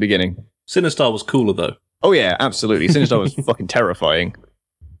 right at the beginning. Sinistar was cooler though. Oh yeah, absolutely. Sinistar was fucking terrifying.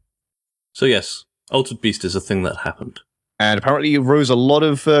 So yes, Altered Beast is a thing that happened, and apparently it rose a lot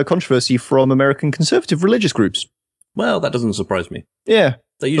of controversy from American conservative religious groups. Well, that doesn't surprise me. Yeah,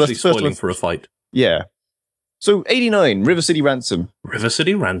 they're usually spoiling for a fight. Yeah. So 89, River City Ransom. River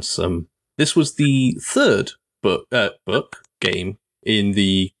City Ransom. This was the third book game in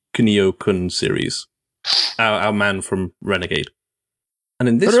the Kunio-kun series. Our man from Renegade. And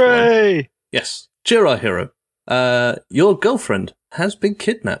in this one, yes, cheer our hero. Your girlfriend has been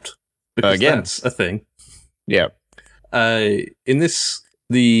kidnapped. Because that's a thing. Yeah. In this,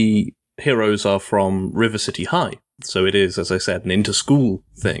 the heroes are from River City High. So it is, as I said, an inter-school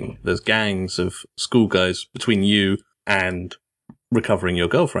thing. There's gangs of school guys between you and recovering your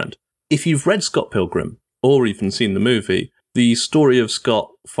girlfriend. If you've read Scott Pilgrim, or even seen the movie, the story of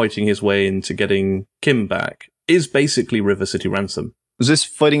Scott fighting his way into getting Kim back is basically River City Ransom. Was this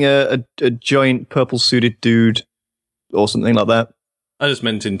fighting a giant purple-suited dude or something like that? I just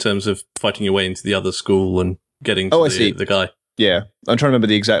meant in terms of fighting your way into the other school and getting to the guy. Yeah, I'm trying to remember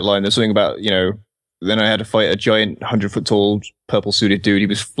the exact line. There's something about, then I had to fight a giant 100-foot-tall purple-suited dude. He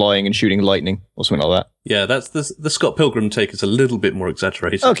was flying and shooting lightning or something like that. Yeah, that's the Scott Pilgrim take is a little bit more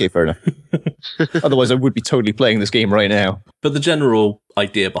exaggerated. Okay, fair enough. Otherwise, I would be totally playing this game right now. But the general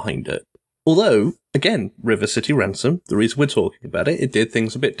idea behind it. Although, again, River City Ransom, the reason we're talking about it did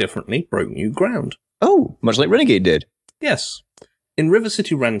things a bit differently, broke new ground. Oh, much like Renegade did. Yes. In River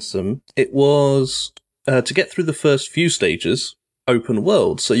City Ransom, it was, to get through the first few stages, open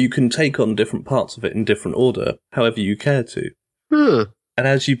world, so you can take on different parts of it in different order, however you care to. And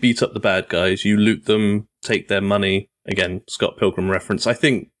as you beat up the bad guys, you loot them, take their money. Again, Scott Pilgrim reference. I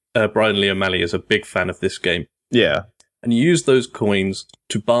think Brian Lee O'Malley is a big fan of this game. Yeah. And you use those coins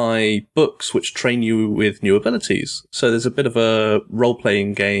to buy books which train you with new abilities. So there's a bit of a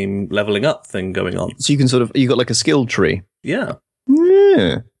role-playing game, leveling up thing going on. So you can you got like a skill tree. Yeah.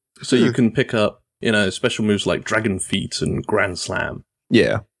 Yeah. So you can pick up, special moves like Dragon Feet and Grand Slam.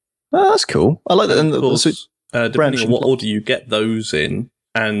 Yeah. Oh, that's cool. I like that. And of course, depending on what order you get those in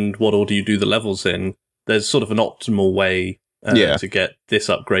and what order you do the levels in, there's sort of an optimal way to get this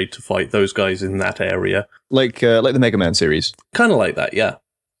upgrade to fight those guys in that area. Like the Mega Man series. Kind of like that, yeah.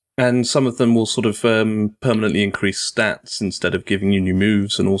 And some of them will sort of permanently increase stats instead of giving you new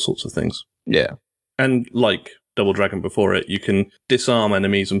moves and all sorts of things. Yeah. And like Double Dragon before it, you can disarm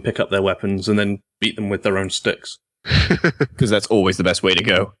enemies and pick up their weapons and then beat them with their own sticks. Because that's always the best way to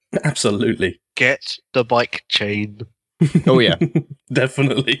go. Absolutely. Get the bike chain. Oh, yeah.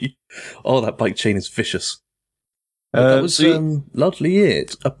 Definitely. Oh, that bike chain is vicious. That was largely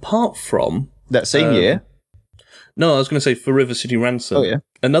it. Apart from... That same year? No, I was going to say for River City Ransom. Oh, yeah.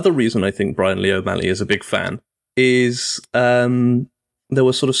 Another reason I think Brian Lee O'Malley is a big fan is there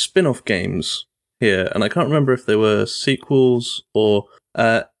were sort of spin-off games here, and I can't remember if they were sequels or...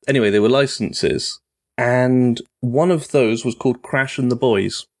 anyway, they were licenses, and one of those was called Crash and the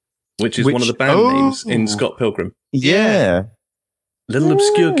Boys, which is one of the band names in Scott Pilgrim. Yeah. Little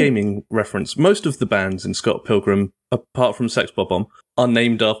obscure gaming reference. Most of the bands in Scott Pilgrim, apart from Sex Bob-omb, are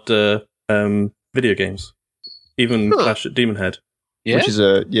named after video games. Even Clash at Demon Head. Yeah? Which is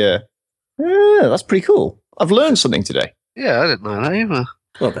yeah, that's pretty cool. I've learned something today. Yeah, I didn't know that either.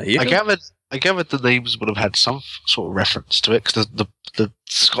 Well, there you go. I gathered the names would have had some sort of reference to it because the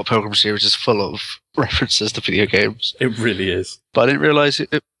Scott Pilgrim series is full of references to video games. It really is. But I didn't realize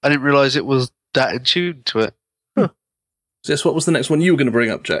it was that in tune to it. So what was the next one you were going to bring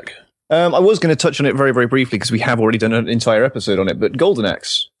up, Jack? I was going to touch on it very, very briefly because we have already done an entire episode on it, but Golden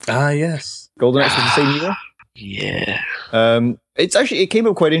Axe. Ah, yes. Golden Axe was the same year? Yeah. It came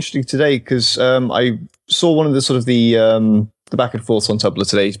up quite interesting today because I saw one of the sort of the back and forth on Tumblr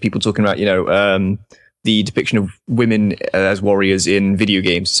today, people talking about, the depiction of women as warriors in video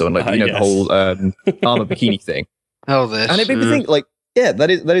games, so on, like, the whole armor bikini thing. Oh, this. And it made me think, like, yeah, that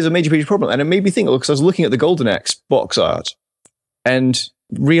is a major problem. And it made me think, because I was looking at the Golden Axe box art and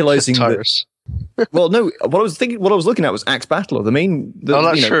realizing that. Well, no, what I was looking at was Axe Battler, the main.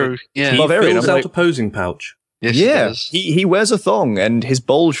 That's true. Yeah, he fills out a posing pouch. Yes, he wears a thong and his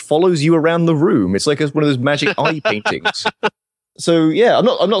bulge follows you around the room. It's like one of those magic eye paintings. So yeah, I'm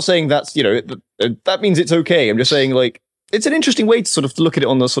not saying that's that means it's okay. I'm just saying, like, it's an interesting way to sort of look at it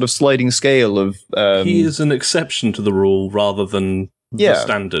on the sort of sliding scale of. He is an exception to the rule rather than the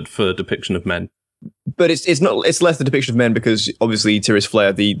standard for depiction of men. But it's less the depiction of men because obviously Tiris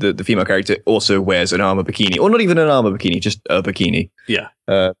Flare, the female character, also wears an armor bikini, or not even an armor bikini, just a bikini. Yeah.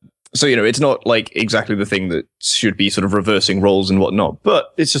 So it's not like exactly the thing that should be sort of reversing roles and whatnot.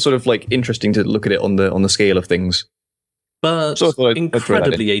 But it's just sort of like interesting to look at it on the scale of things. But so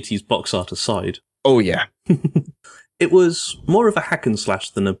incredibly 80s box art aside. Oh yeah. It was more of a hack and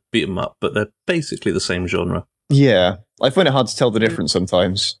slash than a beat 'em up, but they're basically the same genre. Yeah, I find it hard to tell the difference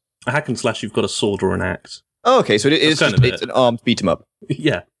sometimes. A hack and slash, you've got a sword or an axe. Oh, okay, so it's an armed beat 'em up.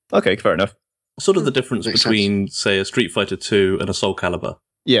 Yeah. Okay, fair enough. Sort of the difference between, say, a Street Fighter 2 and a Soul Calibur.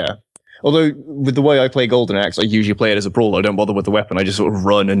 Yeah. Although, with the way I play Golden Axe, I usually play it as a brawler. I don't bother with the weapon. I just sort of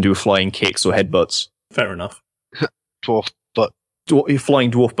run and do flying kicks or headbutts. Fair enough. Dwarf butt.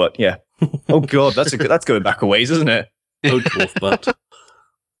 Flying dwarf butt, yeah. Oh god, that's going back a ways, isn't it? Oh, dwarf butt.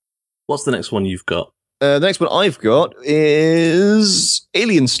 What's the next one you've got? The next one I've got is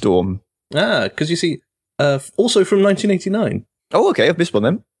Alien Storm. Ah, because you see, also from 1989. Oh, okay, I've missed one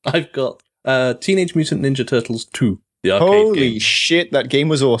then. I've got Teenage Mutant Ninja Turtles 2, the arcade Holy game. shit, that game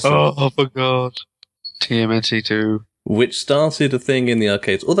was awesome. Oh my god. TMNT 2. Which started a thing in the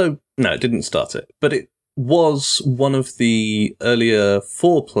arcades. Although, no, it didn't start it. But it was one of the earlier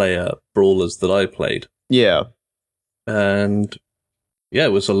 4-player brawlers that I played. Yeah. And yeah,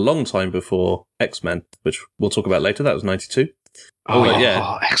 it was a long time before X-Men, which we'll talk about later. That was 92. Oh,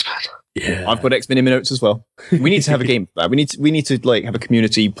 yeah. X-Men. Yeah. I've got X-Men in my notes as well. We need to have a game for that. We need to like have a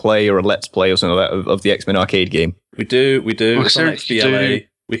community play or a let's play or something like that of the X-Men arcade game. We do. Well, it's on XBLA.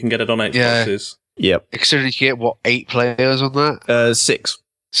 We can get it on Xboxes. Yeah. Yep. Considering you get, 8 players on that? 6.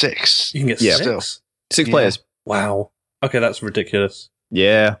 6. You can get 6? Still. 6 players. Wow. Okay, that's ridiculous.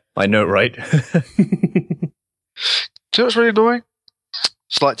 Yeah, I know, right? Do you know what's really annoying?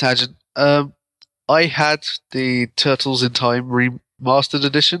 Slight tangent. I had the Turtles in Time remastered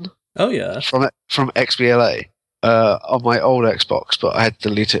edition. Oh yeah, from XBLA on my old Xbox, but I had to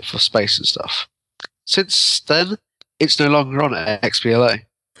delete it for space and stuff. Since then, it's no longer on XBLA.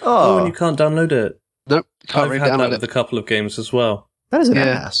 Oh, and you can't download it. Nope, can't I've had that download with a couple of games as well. That is an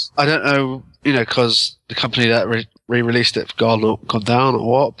ass. I don't know, because the company that re-released it have gone down or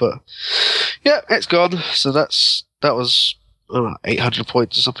what, but yeah, it's gone. So that was 800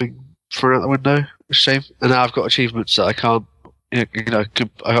 points or something thrown out the window. A shame. And now I've got achievements that I can't. I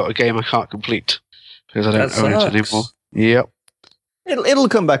got a game I can't complete because I don't own it anymore. Yep. It'll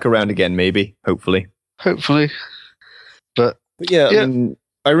come back around again, maybe. Hopefully. But yeah. I mean,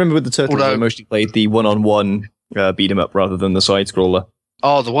 I remember with the Turtles, I mostly played the one-on-one beat 'em up rather than the side scroller.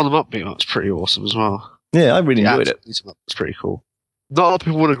 Oh, the one-on-one beat 'em up's pretty awesome as well. Yeah, I really enjoyed it. It's pretty cool. Not a lot of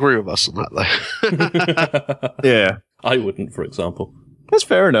people would agree with us on that, though. Yeah, I wouldn't, for example. That's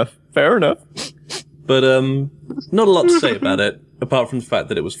fair enough. But not a lot to say about it, apart from the fact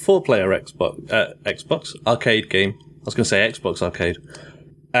that it was 4-player Xbox arcade game. I was going to say Xbox arcade,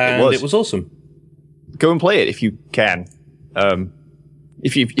 and it was awesome. Go and play it if you can.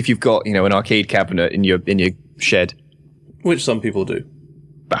 If you've got an arcade cabinet in your shed, which some people do.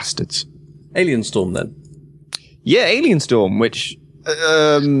 Bastards. Alien Storm, then. Yeah, Alien Storm, which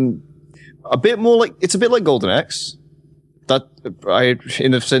a bit like Golden Axe.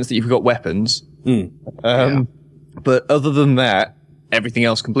 In the sense that you've got weapons. But other than that, everything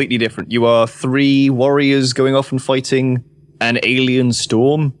else completely different. You are 3 warriors going off and fighting an alien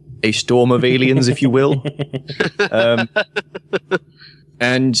storm, a storm of aliens, if you will.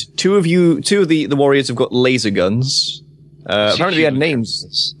 And two of the warriors have got laser guns. Apparently they had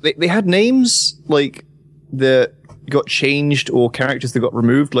names. They had names like got changed or characters that got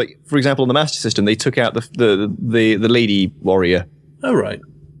removed. Like, for example, on the Master System, they took out the lady warrior. Oh, right.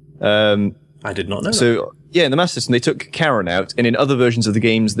 I did not know that. Yeah, in the Master System, they took Karen out, and in other versions of the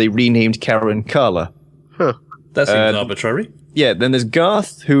games, they renamed Karen Carla. Huh. That seems arbitrary. Yeah, then there's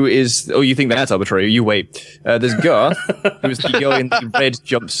Garth, who is... Oh, you think that's arbitrary? You wait. There's Garth, who is the guy in the red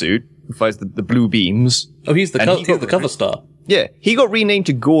jumpsuit, who fires the blue beams. Oh, he's the cover star. Yeah, he got renamed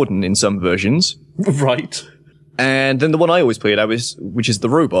to Gordon in some versions. Right. And then the one I always played, which is the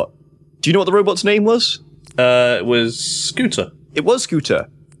robot. Do you know what the robot's name was? It was Scooter. It was Scooter.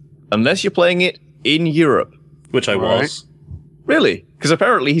 Unless you're playing it in Europe. Which I was. Really? Because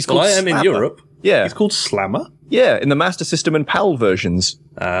apparently he's called I am Slammer. in Europe. Yeah. He's called Slammer? Yeah, in the Master System and PAL versions.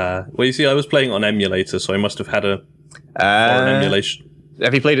 Well, you see, I was playing on emulator, so I must have had a foreign emulation.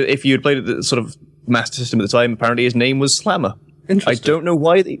 Have you played it? If you had played it the sort of Master System at the time, apparently his name was Slammer. I don't know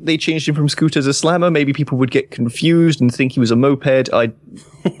why they changed him from Scooter to Slammer. Maybe people would get confused and think he was a moped. I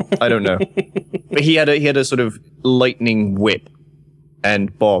don't know. But he had a sort of lightning whip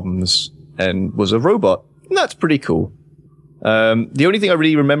and bombs and was a robot. And that's pretty cool. The only thing I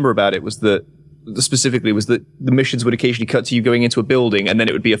really remember about it was that the missions would occasionally cut to you going into a building, and then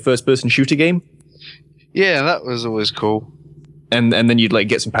it would be a first-person shooter game. Yeah, that was always cool. And then you'd like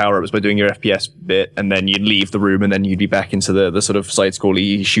get some power-ups by doing your FPS bit, and then you'd leave the room, and then you'd be back into the sort of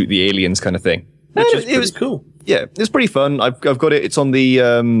side-scrolly shoot the aliens kind of thing. It was cool. Yeah, it's pretty fun. I've got it. It's on the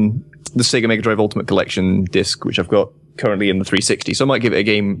Sega Mega Drive Ultimate Collection disc, which I've got currently in the 360. So I might give it a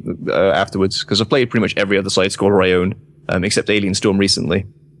game afterwards, because I've played pretty much every other side-scroller I own, except Alien Storm recently.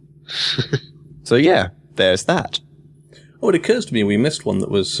 So yeah, there's that. Oh, it occurs to me we missed one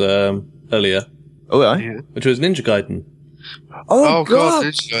that was earlier. Oh, yeah? Which was Ninja Gaiden. Oh God,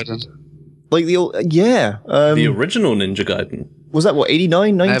 Ninja Gaiden. Like the old, yeah. The original Ninja Gaiden. Was that, what,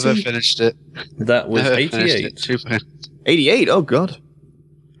 89, 90? Never finished it. That was 88. 88, oh God.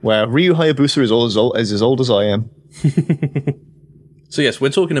 Wow, Ryu Hayabusa is as old as I am. So yes,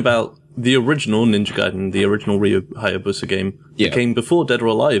 we're talking about the original Ninja Gaiden, the original Ryu Hayabusa game. Yeah. It came before Dead or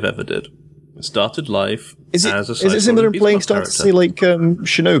Alive ever did. It started live as a Is it similar to playing Star City like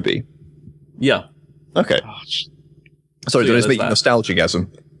Shinobi? Yeah. Okay. Sorry, did I just make you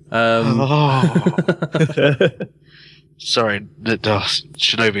nostalgic-asm? Sorry,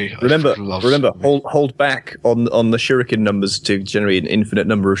 Shinobi. Remember, hold back on the shuriken numbers to generate an infinite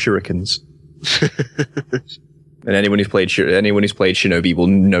number of shurikens. And anyone who's played Shinobi will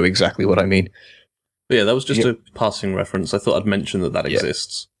know exactly what I mean. But yeah, that was just a passing reference. I thought I'd mention that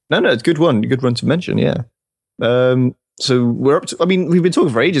exists. No, it's a good one to mention. Yeah. So we're up to. I mean, we've been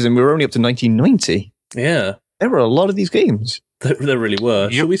talking for ages, and we're only up to 1990. Yeah, there were a lot of these games. There really were.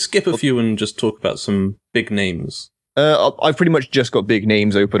 Yep. Shall we skip a few and just talk about some big names? I've pretty much just got big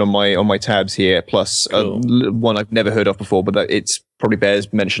names open on my tabs here, plus one I've never heard of before, but it's probably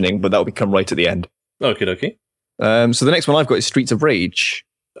bears mentioning, but that'll become right at the end. Okay. So the next one I've got is Streets of Rage.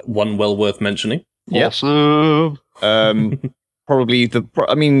 One well worth mentioning. Awesome. Probably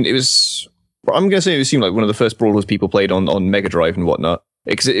it was. I'm going to say it seemed like one of the first brawlers people played on Mega Drive and whatnot,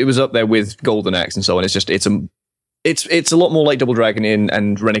 because it was up there with Golden Axe and so on. It's a lot more like Double Dragon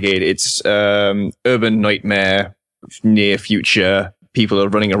and Renegade. It's urban nightmare, near future. People are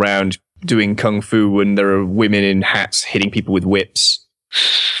running around doing kung fu, and there are women in hats hitting people with whips.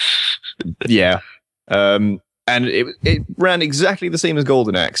 Yeah. And it ran exactly the same as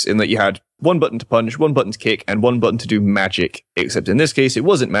Golden Axe in that you had one button to punch, one button to kick, and one button to do magic. Except in this case, it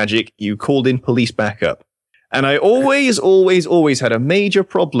wasn't magic. You called in police backup. And I always had a major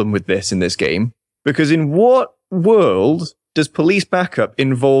problem with this in this game, because in what world does police backup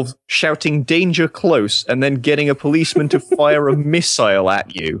involve shouting danger close and then getting a policeman to fire a missile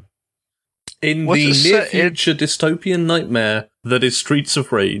at you? In the near future dystopian nightmare that is Streets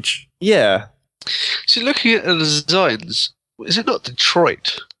of Rage. Yeah. So looking at the designs, is it not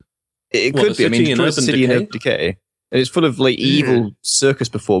Detroit? It could be. I mean, Detroit's a city in Urban Decay. And it's full of like evil circus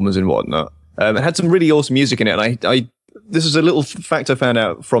performers and whatnot. It had some really awesome music in it, and I this is a little fact I found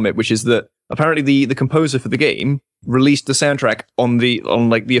out from it, which is that apparently the composer for the game released the soundtrack on the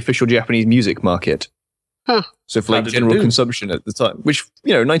official Japanese music market. Huh. So for like general consumption at the time, which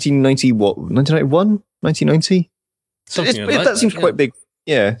 1990 what 1991 1990 that seems quite big.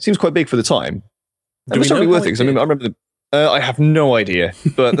 Yeah, seems quite big for the time. And it's totally worth it, because I remember I have no idea,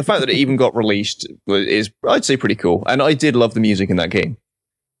 but the fact that it even got released is, I'd say, pretty cool. And I did love the music in that game.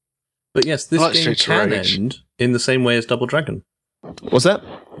 But yes, this game can end in the same way as Double Dragon. What's that?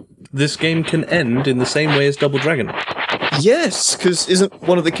 This game can end in the same way as Double Dragon. Yes, because isn't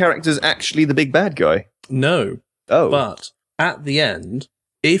one of the characters actually the big bad guy? No. Oh. But at the end,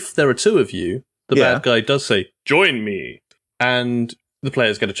 if there are two of you, the bad guy does say, "Join me," and the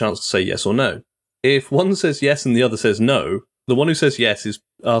players get a chance to say yes or no. If one says yes and the other says no, the one who says yes is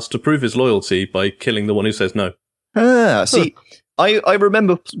asked to prove his loyalty by killing the one who says no. Ah, see, I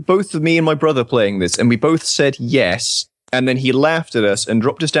remember both of me and my brother playing this, and we both said yes, and then he laughed at us and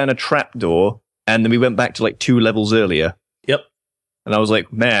dropped us down a trapdoor, and then we went back to like 2 levels earlier. Yep. And I was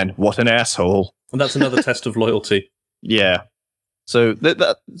like, man, what an asshole. And that's another test of loyalty. Yeah. So,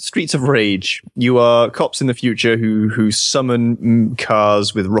 that Streets of Rage, you are cops in the future who summon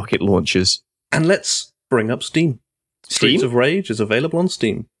cars with rocket launchers. And let's bring up Steam. Streets of Rage is available on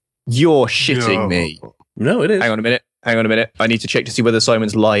Steam. You're shitting me. No, it is. Hang on a minute. I need to check to see whether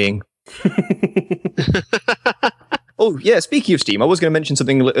Simon's lying. Oh, yeah, speaking of Steam, I was going to mention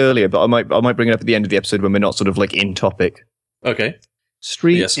something earlier, but I might bring it up at the end of the episode when we're not sort of like in topic. Okay.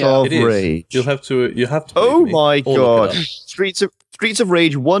 Streets of Rage. You have to. Oh my god! Streets of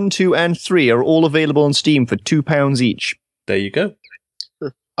Rage 1, 2, and 3 are all available on Steam for £2 each. There you go.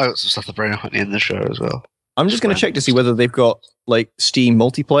 I got some stuff to bring up at the end of the show as well. I'm just going to check to see whether they've got like Steam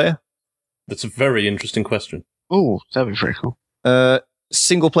multiplayer. That's a very interesting question. Oh, that'd be pretty cool.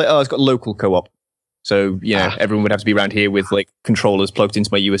 Single player. Oh, it's got local co-op. So everyone would have to be around here with like controllers plugged into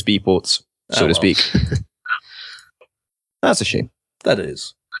my USB ports, so to speak. That's a shame. That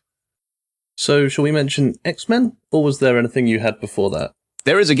is. So, shall we mention X-Men, or was there anything you had before that?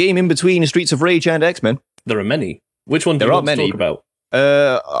 There is a game in between Streets of Rage and X-Men. There are many. Which one do you want to talk about?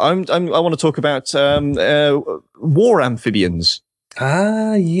 I want to talk about war amphibians.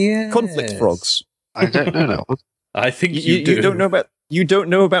 Ah, yeah. Conflict frogs. I don't know that one. I think you do. You don't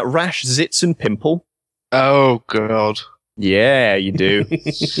know about Rash, Zitz, and Pimple? Oh god. Yeah, you do.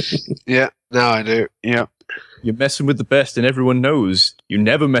 Yeah, now I do. Yeah. You're messing with the best, and everyone knows you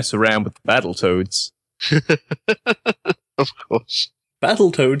never mess around with the Battletoads. Of course.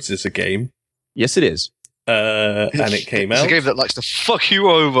 Battletoads is a game. Yes, it is. And it came out. It's a game that likes to fuck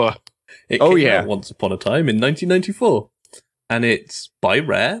you over. It came out once upon a time in 1994. And it's by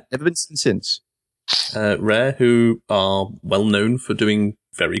Rare. Never been seen since. Rare, who are well known for doing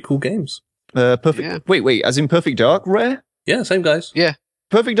very cool games. Perfect. Yeah. Wait, as in Perfect Dark Rare? Yeah, same guys. Yeah.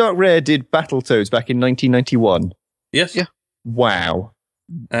 Perfect Dark Rare did Battletoads back in 1991. Yes. Yeah. Wow.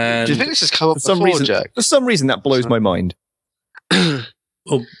 And do you think this has come up before, Jack? For some reason, that blows my mind.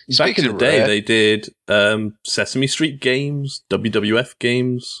 Well, back in the day, they did Sesame Street games, WWF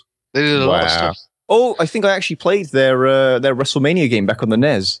games. They did a lot of stuff. Oh, I think I actually played their WrestleMania game back on the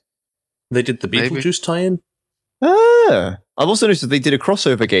NES. They did the Beetlejuice tie-in. Ah, I've also noticed that they did a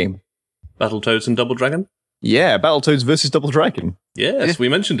crossover game. Battletoads and Double Dragon? Yeah, Battletoads versus Double Dragon. Yes, we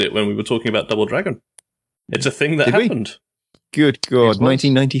mentioned it when we were talking about Double Dragon. It's a thing that happened. Good God,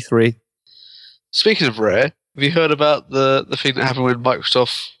 1993. Speaking of Rare, have you heard about the thing that happened when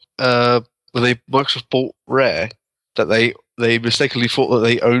Microsoft Microsoft bought Rare, that they mistakenly thought that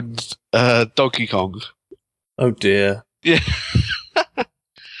they owned Donkey Kong? Oh dear. Yeah.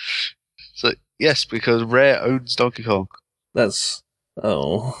 So yes, because Rare owns Donkey Kong. That's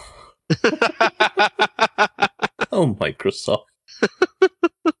oh Microsoft.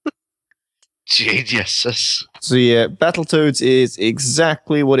 Geniuses. So yeah, Battletoads is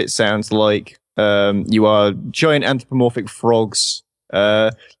exactly what it sounds like. You are giant anthropomorphic frogs.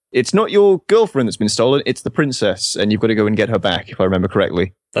 It's not your girlfriend that's been stolen, it's the princess, and you've got to go and get her back, if I remember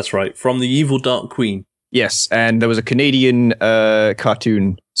correctly. That's right, from the evil Dark Queen. Yes, and there was a Canadian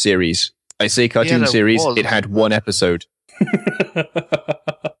cartoon series. I say cartoon series, it had 1 episode.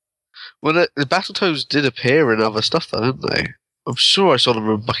 Well, the Battletoads did appear in other stuff, though, didn't they? I'm sure I saw them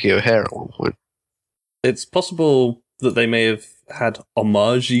with Bucky O'Hare at one point. It's possible that they may have had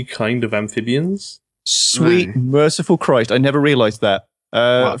homage-y kind of amphibians. Sweet, merciful Christ, I never realised that.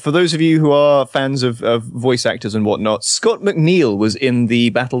 For those of you who are fans of voice actors and whatnot, Scott McNeil was in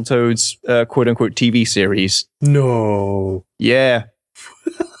the Battletoads quote-unquote TV series. No. Yeah.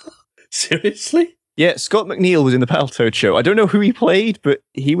 Seriously? Yeah, Scott McNeil was in the Battletoads show. I don't know who he played, but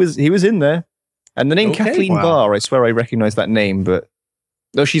he was in there. And the name Kathleen Barr, I swear I recognise that name, but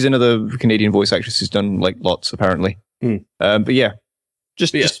she's another Canadian voice actress who's done like lots, apparently. But yeah,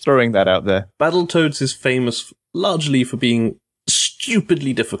 just throwing that out there. Battletoads is famous largely for being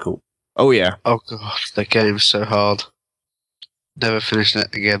stupidly difficult. Oh yeah. Oh god, that game's so hard. Never finishing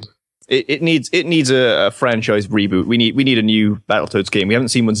it again. It needs a franchise reboot. We need a new Battletoads game. We haven't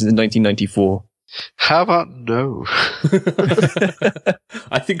seen one since 1994. How about no?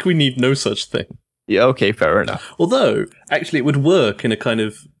 I think we need no such thing. Yeah, okay, fair enough. Although, actually, it would work in a kind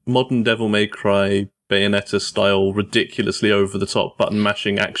of modern Devil May Cry, Bayonetta style, ridiculously over the top button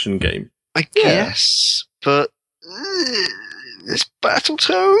mashing action game. I guess, but it's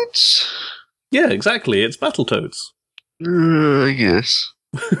Battletoads. Yeah, exactly. It's Battletoads. I guess.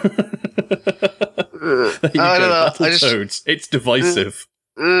 There you go, Battletoads. It's divisive.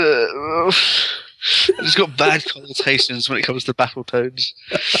 I just got bad connotations when it comes to Battletoads.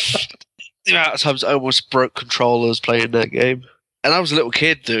 The amount of times I almost broke controllers playing that game. And I was a little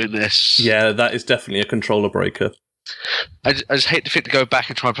kid doing this. Yeah, that is definitely a controller breaker. I just hate to think to go back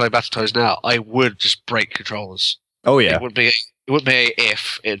and try and play Battletoads now. I would just break controllers. Oh, yeah. It wouldn't be a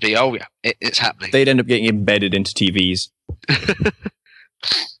if. It'd be, oh, yeah, it's happening. They'd end up getting embedded into TVs.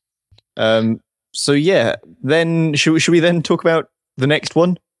 So, yeah. Then, should we then talk about the next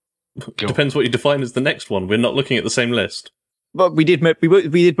one? Depends what you define as the next one. We're not looking at the same list. But we did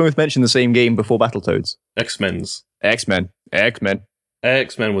both mention the same game before Battletoads. X-Men's. X-Men.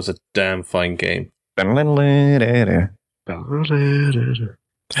 X-Men was a damn fine game. Very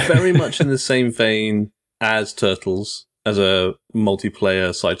much in the same vein as Turtles, as a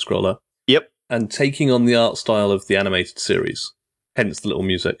multiplayer side-scroller. Yep. And taking on the art style of the animated series. Hence the little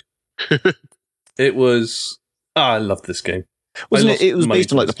music. It was... I loved this game. Wasn't it? It was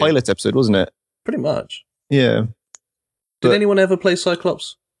based on like the pilot episode, wasn't it? Pretty much. Yeah. Did anyone ever play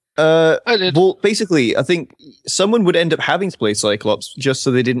Cyclops? I did. Well, basically, I think someone would end up having to play Cyclops just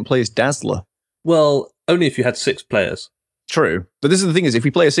so they didn't play as Dazzler. Well, only if you had 6 players. True. But this is the thing is, if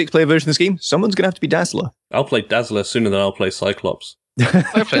we play a 6-player version of this game, someone's going to have to be Dazzler. I'll play Dazzler sooner than I'll play Cyclops.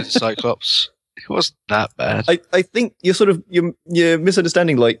 I played Cyclops. It wasn't that bad. I think you're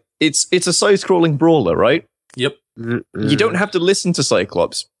misunderstanding, like, it's a side-scrolling brawler, right? Yep. You don't have to listen to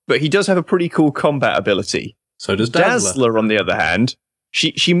Cyclops, but he does have a pretty cool combat ability. So does Dazzler. Dazzler, on the other hand,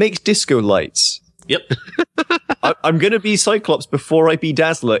 she makes disco lights. Yep. I'm going to be Cyclops before I be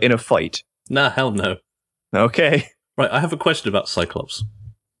Dazzler in a fight. Nah, hell no. Okay. Right, I have a question about Cyclops.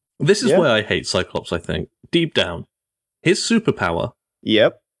 This is why I hate Cyclops, I think. Deep down. His superpower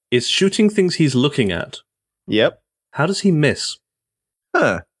Yep. is shooting things he's looking at. Yep. How does he miss?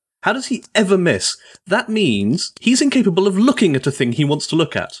 Huh. How does he ever miss? That means he's incapable of looking at a thing he wants to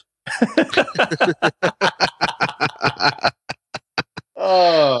look at.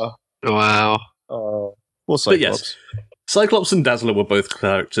 Oh. Wow. Oh. Well, Cyclops. But yes, Cyclops and Dazzler were both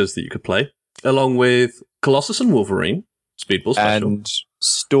characters that you could play, along with Colossus and Wolverine, Speedball Special. And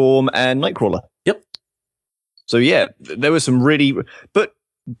Storm and Nightcrawler. Yep. So yeah, there was some really... But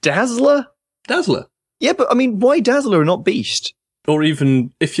Dazzler? Dazzler. Yeah, but I mean, why Dazzler and not Beast? Or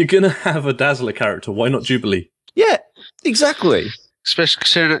even, if you're going to have a Dazzler character, why not Jubilee? Yeah, exactly. Especially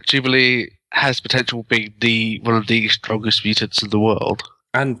considering that Jubilee has potential being one of the strongest mutants in the world.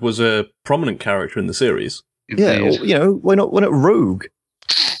 And was a prominent character in the series. Yeah, or, why not Rogue?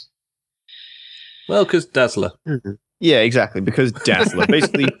 Well, because Dazzler. Mm-hmm. Yeah, exactly, because Dazzler.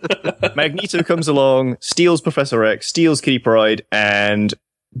 Basically, Magneto comes along, steals Professor X, steals Kitty Pryde, and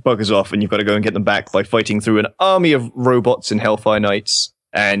buggers off, and you've got to go and get them back by fighting through an army of robots and Hellfire Knights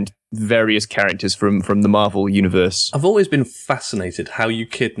and various characters from the Marvel universe. I've always been fascinated how you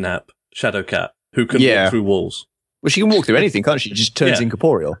kidnap Shadowcat, who can walk through walls. Well, she can walk through anything, can't she? She just turns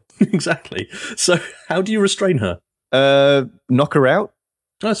incorporeal. Exactly. So, how do you restrain her? Knock her out?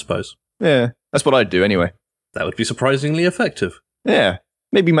 I suppose. Yeah, that's what I'd do anyway. That would be surprisingly effective. Yeah.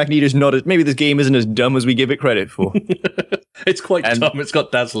 Maybe Magneto's not maybe this game isn't as dumb as we give it credit for. It's quite dumb. It's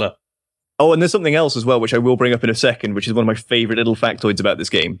got Dazzler. Oh, and there's something else as well, which I will bring up in a second, which is one of my favorite little factoids about this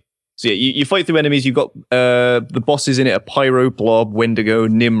game. So yeah, you fight through enemies. You've got the bosses in it are Pyro, Blob, Wendigo,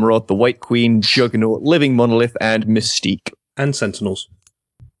 Nimrod, the White Queen, Juggernaut, Living Monolith, and Mystique. And Sentinels.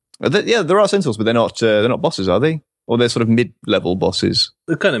 There are Sentinels, but they're not bosses, are they? Or they're sort of mid-level bosses.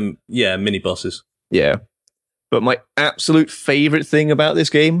 They're kind of, mini bosses. Yeah. But my absolute favorite thing about this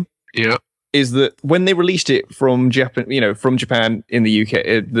game is that when they released it from Japan in the UK,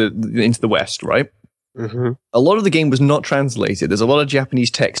 into the West, right? Mm-hmm. A lot of the game was not translated. There's a lot of Japanese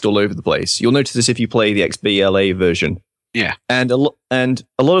text all over the place. You'll notice this if you play the XBLA version. Yeah. And a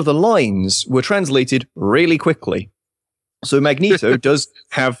lot of the lines were translated really quickly. So Magneto does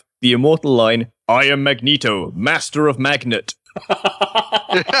have the immortal line, "I am Magneto, master of magnet."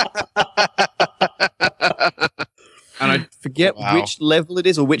 And I forget which level it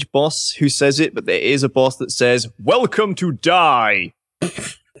is or which boss who says it, but there is a boss that says, "Welcome to die."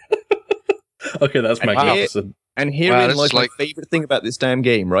 Okay, that's magnificent. And herein lies my favorite thing about this damn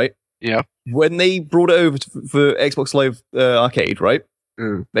game, right? Yeah. When they brought it over for Xbox Live Arcade, right?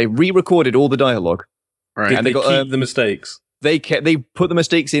 Mm. They re-recorded all the dialogue. Right. And they keep the mistakes. They put the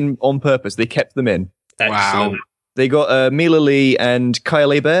mistakes in on purpose. They kept them in. Excellent. Wow. They got Mila Lee and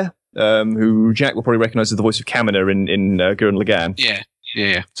Kyle Hebert, who Jack will probably recognize as the voice of Kamina in Gurren Lagann. Yeah.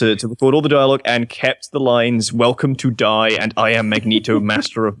 Yeah. To record all the dialogue and kept the lines, "Welcome to Die" and "I am Magneto,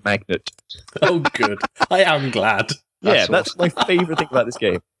 Master of Magnet." Oh, good. I am glad. That's my favourite thing about this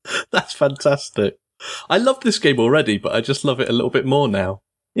game. That's fantastic. I love this game already, but I just love it a little bit more now.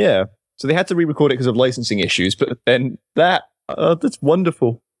 Yeah. So they had to re-record it because of licensing issues, but then that's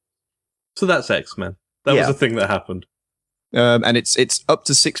wonderful. So that's X-Men. That was a thing that happened. And it's up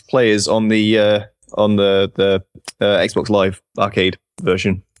to 6 players on the Xbox Live arcade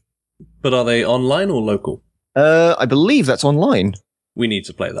version. But are they online or local? I believe that's online. We need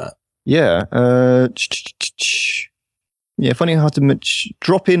to play that. Yeah. Yeah, funny how to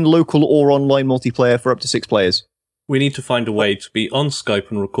drop in local or online multiplayer for up to 6 players. We need to find a way to be on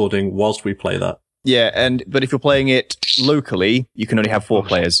Skype and recording whilst we play that. Yeah, but if you're playing it locally, you can only have 4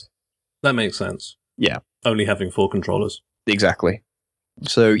 players. That makes sense. Yeah. Only having 4 controllers. Exactly.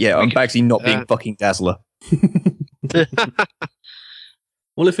 So, yeah, I'm Bagsy not being fucking Dazzler.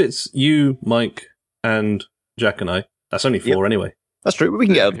 Well, if it's you, Mike, and Jack and I, that's only 4 anyway. That's true. We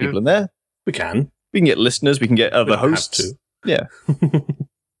can get other people in there. We can. We can get listeners. We can get other hosts. Have to. Yeah.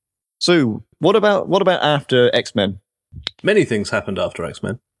 So, what about after X-Men? Many things happened after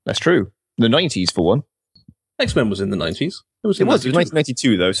X-Men. That's true. The 90s, for one. X-Men was in the 90s. It was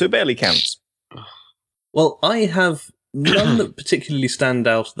 1992, though, so it barely counts. Well, I have none that particularly stand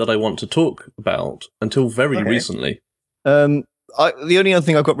out that I want to talk about until very recently. The only other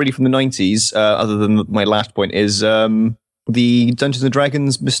thing I've got really from the 90s, other than my last point, is the Dungeons &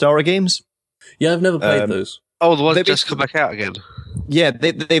 Dragons Mystara games. Yeah, I've never played those. Oh, the ones that just come back out again. Yeah,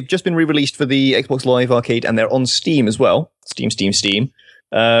 they've just been re-released for the Xbox Live Arcade, and they're on Steam as well. Steam.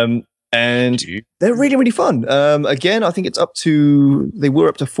 And they're really, really fun. Again, I think they were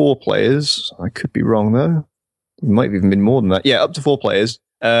up to 4 players. I could be wrong, though. It might have even been more than that. Yeah, up to 4 players.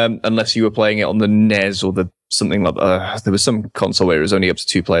 Unless you were playing it on the NES or something like that. There was some console where it was only up to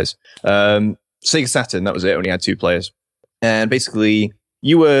 2 players. Sega Saturn, that was it, only had 2 players. And basically,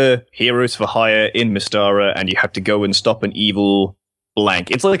 you were heroes for hire in Mystara, and you had to go and stop an evil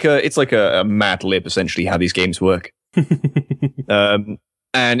blank. It's like a Mad Lib, essentially, how these games work.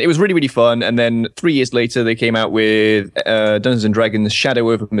 And it was really, really fun. And then 3 years later, they came out with Dungeons & Dragons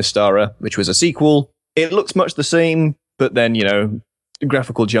Shadow over Mystara, which was a sequel. It looks much the same, but then,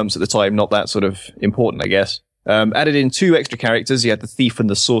 graphical jumps at the time, not that sort of important, I guess. Added in 2 extra characters. You had the Thief and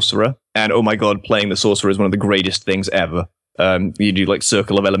the Sorcerer. And oh my god, playing the Sorcerer is one of the greatest things ever. You do like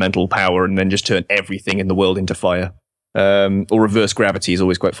Circle of Elemental Power and then just turn everything in the world into fire. Or Reverse Gravity is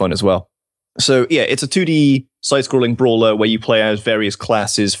always quite fun as well. So yeah, it's a 2D side-scrolling brawler where you play as various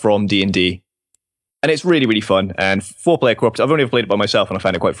classes from D&D. And it's really, really fun. And 4-player cooperative, I've only ever played it by myself and I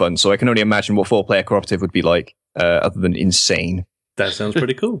found it quite fun. So I can only imagine what 4-player cooperative would be like, other than insane. That sounds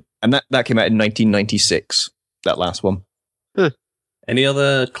pretty cool. And that came out in 1996, that last one. Huh. Any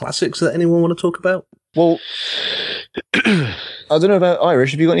other classics that anyone want to talk about? Well, I don't know about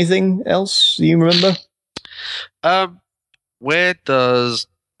Irish. Have you got anything else you remember? Where does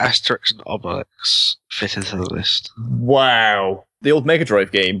Asterix and Obelix fit into the list? Wow. The old Mega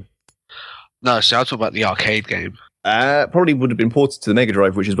Drive game. No, so I'm talking about the arcade game. Probably would have been ported to the Mega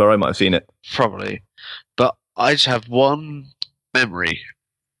Drive, which is where I might have seen it. Probably. But I just have one memory.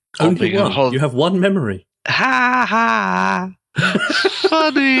 Only one? You have one memory? Ha ha!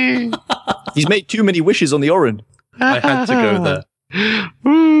 Funny! He's made too many wishes on the Oran. I had to go there.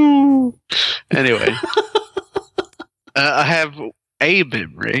 Woo! Anyway. I have a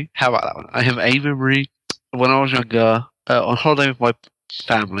memory. How about that one? I have a memory when I was younger, on holiday with my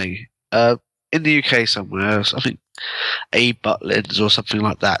family, in the UK somewhere, I think A. Butlins or something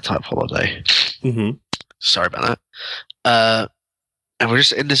like that type holiday. Mm-hmm. Sorry about that. And we're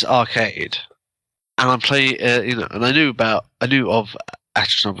just in this arcade, and I'm playing, and I knew of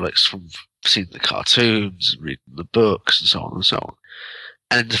Asterix and Obelix from seeing the cartoons, reading the books, and so on and so on.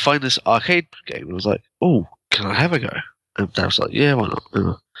 And to find this arcade game, I was like, oh, can I have a go? And Dad was like, yeah, why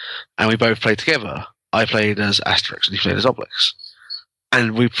not? And we both played together. I played as Asterix and he played as Obelix.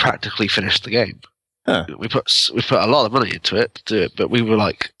 And we practically finished the game. Huh. We put a lot of money into it to do it, but we were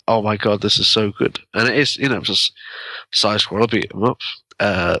like, oh my god, this is so good. And it is, it's just side scroller, beat 'em up.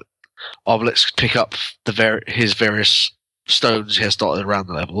 Obelix pick up his various stones he has dotted around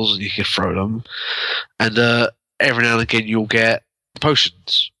the levels, and you can throw them. And every now and again, you'll get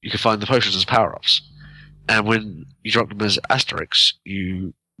potions. You can find the potions as power-ups. And when you dropped them as Asterix,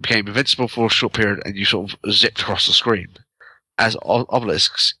 you became invincible for a short period, and you sort of zipped across the screen. As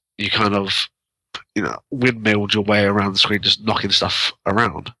Obelix, you kind of, windmilled your way around the screen, just knocking stuff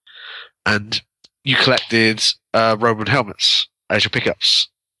around. And you collected Roman helmets as your pickups.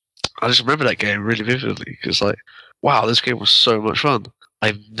 I just remember that game really vividly, because wow, this game was so much fun.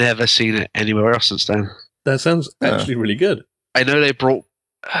 I've never seen it anywhere else since then. That sounds actually really good. I know they brought,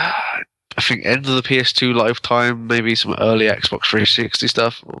 I think, end of the PS2 lifetime, maybe some early Xbox 360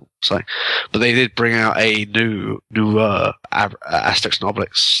 stuff, but they did bring out a new Asterix and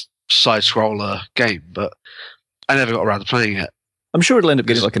Obelix side scroller game, but I never got around to playing it. I'm sure it'll end up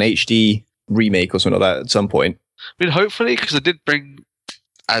getting like an HD remake or something like that at some point. I mean, hopefully, because they did bring,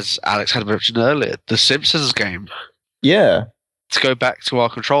 as Alex had mentioned earlier, the Simpsons game. Yeah. To go back to our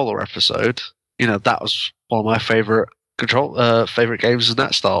controller episode, that was one of my favorite games in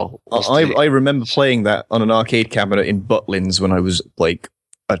that style. I remember playing that on an arcade cabinet in Butlins when I was like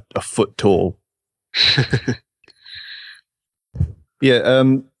a foot tall. Yeah,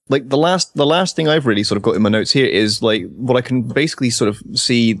 like the last thing I've really sort of got in my notes here is like what I can basically sort of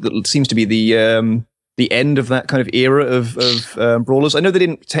see that seems to be the end of that kind of era of brawlers. I know they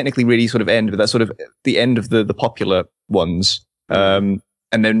didn't technically really sort of end, but that's sort of the end of the popular ones.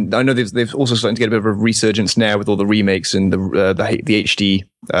 And then I know they've also starting to get a bit of a resurgence now with all the remakes and the HD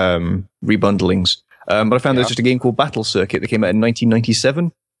rebundlings. But I found there's just a game called Battle Circuit that came out in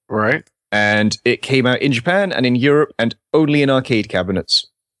 1997. Right. And it came out in Japan and in Europe and only in arcade cabinets.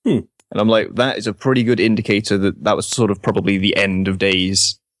 And I'm like, that is a pretty good indicator that was sort of probably the end of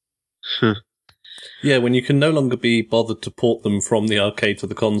days. Yeah, when you can no longer be bothered to port them from the arcade to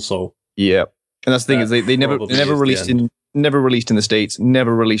the console. Yeah. And that's the thing is they never released in the States,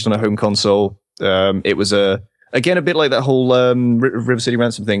 never released on a home console. It was again a bit like that whole River City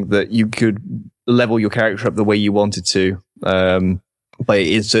Ransom thing that you could level your character up the way you wanted to. You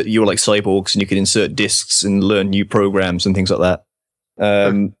were like cyborgs and you could insert discs and learn new programs and things like that.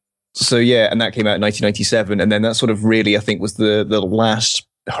 So yeah, and that came out in 1997, and then that sort of really I think was the last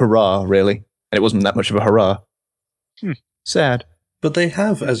hurrah really, and it wasn't that much of a hurrah. Sad. But they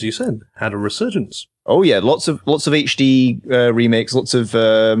have, as you said, had a resurgence. Oh yeah, lots of HD remakes, lots of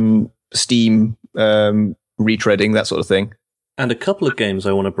Steam retreading, that sort of thing. And a couple of games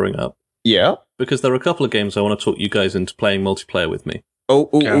I want to bring up. Yeah. Because there are a couple of games I want to talk you guys into playing multiplayer with me.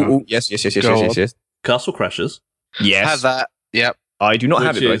 Yes. Castle Crashers. Yes. Have that. Yep. I do not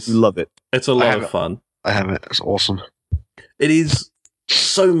have it, but I do love it. It's a lot of fun. I have it. It's awesome. It is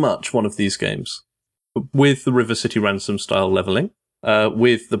so much one of these games. With the River City Ransom style leveling.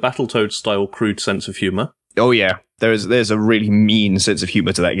 With the Battletoads style crude sense of humour. Oh yeah, there's a really mean sense of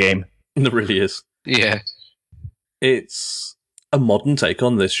humour to that game. There really is. Yeah. It's a modern take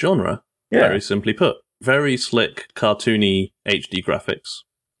on this genre, very simply put. Very slick, cartoony HD graphics.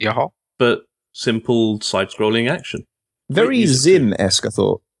 Yeah. But simple side-scrolling action. Very Zim-esque, I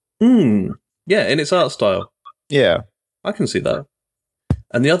thought. Yeah, in its art style. Yeah. I can see that.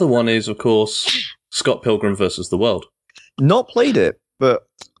 And the other one is, of course, Scott Pilgrim vs. the World. Not played it, but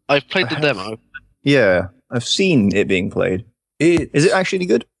I've played the demo. Yeah, I've seen it being played. Is it actually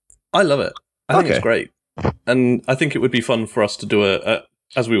good? I love it. I think it's great. And I think it would be fun for us to do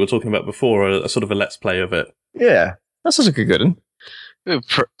as we were talking about before, a sort of a let's play of it. Yeah, that sounds like a good one. It'd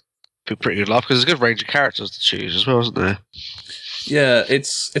be pretty good laugh, because there's a good range of characters to choose as well, isn't there? Yeah,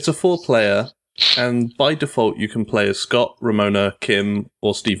 it's a 4-player, and by default you can play as Scott, Ramona, Kim,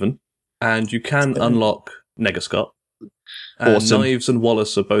 or Stephen, and you can unlock Nega Scott. And awesome. Knives and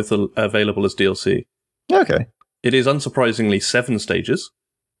Wallace are both available as DLC. Okay. It is unsurprisingly 7 stages.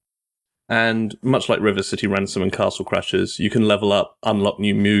 And much like River City Ransom and Castle Crashers, you can level up, unlock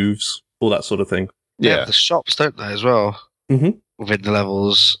new moves, all that sort of thing. They have the shops, don't they, as well? Within the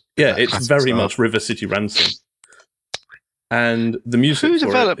levels. Yeah, it's very much River City Ransom. And the music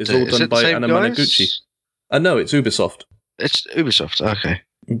for it is all done by Anna Managuchi. No, it's Ubisoft. It's Ubisoft, okay.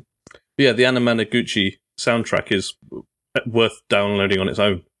 But yeah, the Anna Managuchi soundtrack is worth downloading on its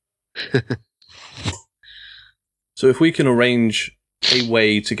own. So if we can arrange a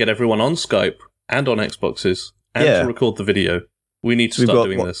way to get everyone on Skype and on Xboxes and to record the video, we need to start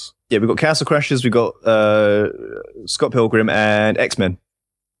doing this. Yeah, we've got Castle Crashers, we've got Scott Pilgrim and X-Men.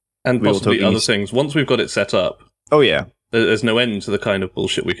 And possibly other things. Once we've got it set up, there's no end to the kind of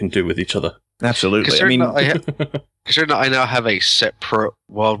bullshit we can do with each other. Absolutely. Considering that I now have a separate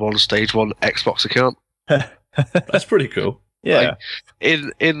Wild One Stage 1 Xbox account. That's pretty cool. Yeah.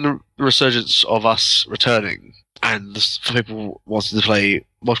 In the resurgence of us returning, and for people wanting to play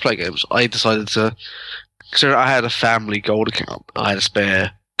multiplayer games, I decided to, considering I had a family gold account, I had a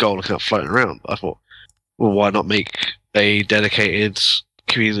spare gold account floating around. I thought, well, why not make a dedicated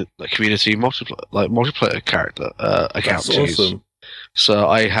community multiplayer character account? That's awesome. So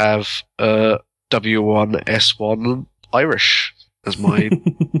I have W1S1 Irish as my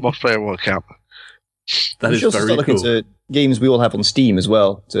multiplayer account. That is very cool. Into games we all have on Steam as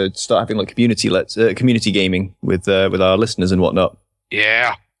well, to start having like community gaming with our listeners and whatnot.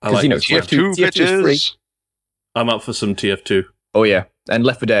 Yeah. I like TF2 TF2 is free. I'm up for some TF2. Oh yeah, and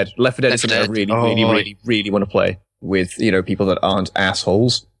Left 4 Dead. Left 4 Dead is something I Dead. really want to play with people that aren't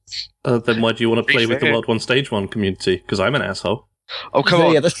assholes. Then why do you want to play with the World 1 Stage 1 community? Because I'm an asshole. Oh, come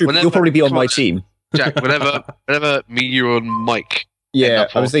on. Yeah, that's true. You'll probably be on my team. Jack, whenever me, you, and Mike. Yeah,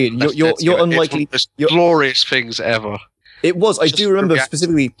 I was thinking, you're unlikely. It's one of the most glorious things ever. It was. I do remember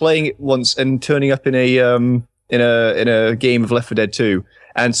specifically playing it once and turning up in a game of Left 4 Dead 2,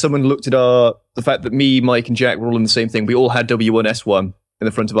 and someone looked at the fact that me, Mike, and Jack were all in the same thing. We all had W1S1 in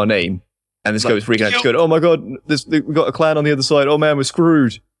the front of our name, and this guy was freaking out. He's going, "Oh my god, we got a clan on the other side. Oh man, we're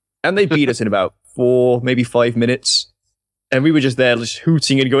screwed." And they beat us in about 4, maybe 5 minutes, and we were just there, just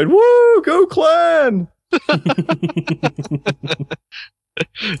hooting and going, "Woo, go clan!"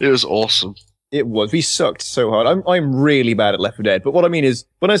 It was awesome. It was. We sucked so hard. I'm really bad at Left 4 Dead. But what I mean is,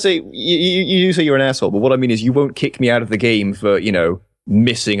 when I say you say you're an asshole, but what I mean is you won't kick me out of the game for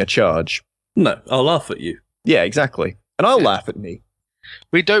missing a charge. No, I'll laugh at you. Yeah, exactly. And I'll laugh at me.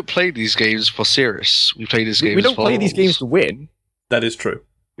 We don't play these games for serious. We play these games. We don't play these games to win. That is true.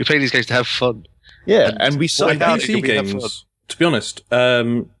 We play these games to have fun. Yeah, and we suck. PC games. To be honest,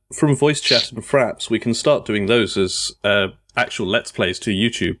 from voice chat and fraps, we can start doing those as actual Let's Plays to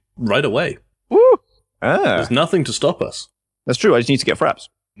YouTube right away. Woo! There's nothing to stop us. That's true. I just need to get fraps.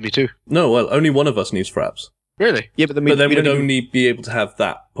 Me too. No, well, only one of us needs fraps. Really? Yeah, but then we'd only be able to have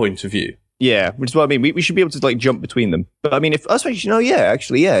that point of view. Yeah, which is what I mean. We should be able to jump between them. But I mean, if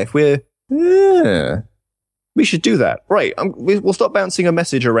we should do that. Right. We'll stop bouncing a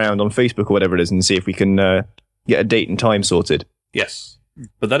message around on Facebook or whatever it is and see if we can get a date and time sorted. Yes,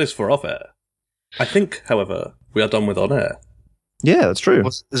 but that is for off air. I think, however, we are done with on air. Yeah, that's true.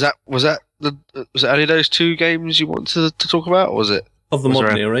 Was it only those 2 games you wanted to talk about, or was it of the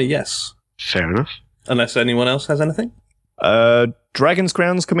modern era? Yes. Fair enough. Unless anyone else has anything. Dragon's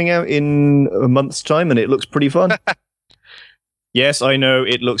Crown's coming out in a month's time, and it looks pretty fun. Yes, I know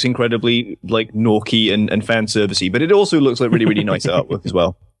it looks incredibly Norky and fan servicey, but it also looks like really, really nice artwork as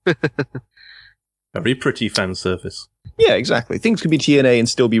well. Very pretty fan service. Yeah, exactly. Things could be TNA and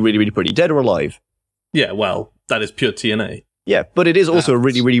still be really, really pretty, dead or alive. Yeah, well, that is pure TNA. Yeah, but it is also a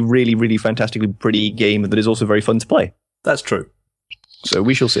really, really, really, really fantastically pretty game that is also very fun to play. That's true. So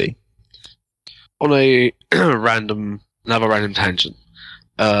we shall see. On a another random tangent,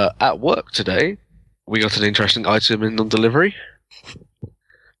 at work today, we got an interesting item in on delivery.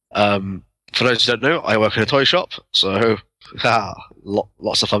 For those who don't know, I work in a toy shop, so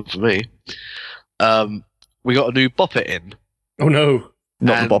lots of fun for me. We got a new Bop It in. Oh no,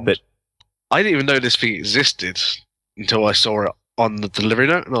 not the Bop It. I didn't even know this thing existed until I saw it on the delivery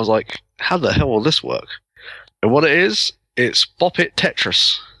note, and I was like, how the hell will this work? And what it is, it's Bop It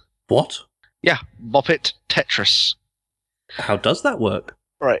Tetris. What? Yeah, Bop It Tetris. How does that work?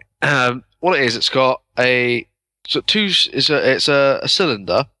 Right. What it is, it's got it's a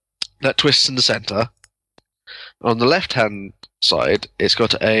cylinder that twists in the center. On the left-hand side, it's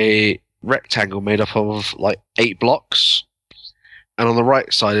got a rectangle made up of 8 blocks, and on the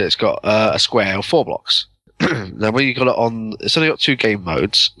right side, it's got a square of 4 blocks. Now, when you got it it's only got 2 game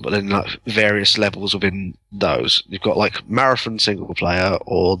modes, but then various levels within those. You've got marathon single player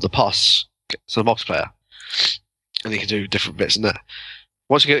or the box multiplayer, and you can do different bits in there.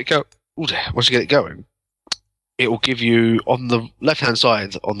 Once you get it going, it will give you on the left-hand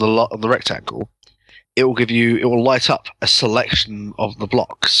side on the rectangle. It will light up a selection of the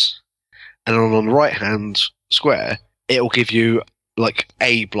blocks, and on the right-hand square, it will give you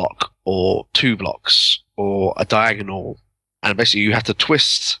a block or 2 blocks or a diagonal, and basically you have to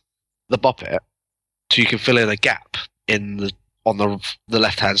twist the Bop It so you can fill in a gap on the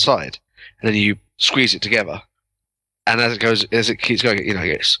left-hand side, and then you squeeze it together. And as it keeps going, it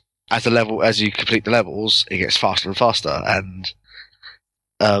gets as you complete the levels, it gets faster and faster, and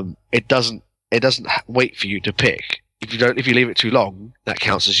it doesn't wait for you to pick. If you leave it too long, that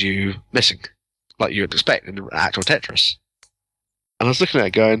counts as you missing, like you would expect in actual Tetris. And I was looking at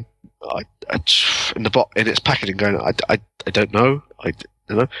it going, in its packaging, going, I don't know, I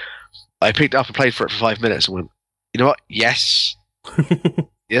don't know. I picked it up and played for it for 5 minutes and went, you know what? Yes.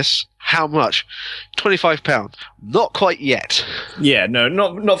 Yes. How much? £25. Not quite yet. Yeah, no,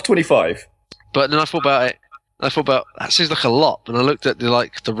 not for 25. But then I thought about it. That seems like a lot. And I looked at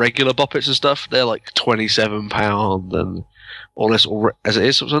the regular Bop Its and stuff. They're £27 and all this as it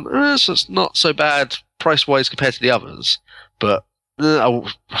is. So it's not so bad price wise compared to the others. But I'll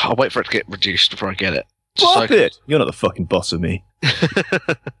wait for it to get reduced before I get it. Bop It! You're not the fucking boss of me.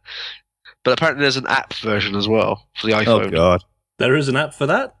 But apparently there's an app version as well for the iPhone. Oh god. There is an app for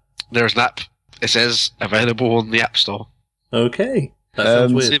that? There is an app. It says available on the App Store. Okay. That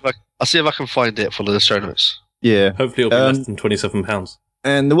sounds weird. I'll see if I can find it for the show notes. Yeah. Hopefully it'll be less than £27.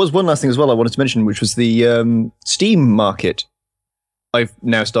 And there was one last thing as well I wanted to mention, which was the Steam market I've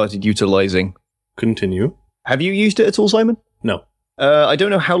now started utilizing. Continue. Have you used it at all, Simon? No. I don't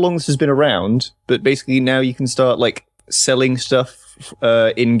know how long this has been around, but basically now you can start like selling stuff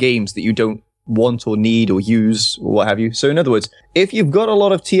in games that you don't want or need or use or what have you. So in other words, if you've got a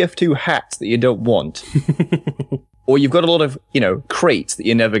lot of TF2 hats that you don't want, or you've got a lot of, crates that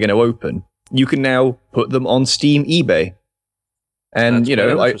you're never going to open, you can now put them on Steam eBay. And, That's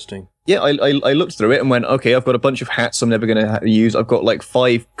interesting. I looked through it and went, okay, I've got a bunch of hats I'm never going to use. I've got like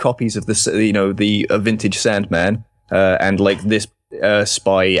 5 copies of the vintage Sandman, and like this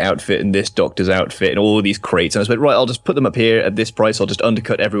spy outfit and this doctor's outfit and all these crates. And I was like, right, I'll just put them up here at this price. I'll just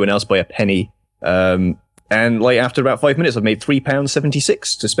undercut everyone else by a penny. And like after about 5 minutes, I've made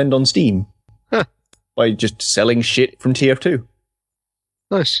 £3.76 to spend on Steam by just selling shit from TF2.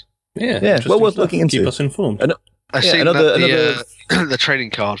 Nice. Yeah. Well worth looking into. Keep us informed. I see that the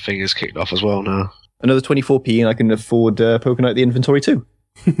trading card thing is kicked off as well now. Another 24p, and I can afford poking out the inventory too.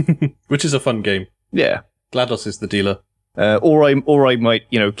 Which is a fun game. Yeah. GLaDOS is the dealer. Or I might,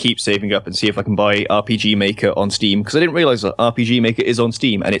 keep saving up and see if I can buy RPG Maker on Steam, because I didn't realise that RPG Maker is on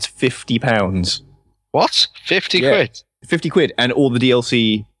Steam, and it's £50. What? 50 quid? 50 quid, and all the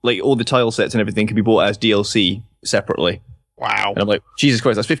DLC, like all the tile sets and everything can be bought as DLC separately. Wow. And I'm like, Jesus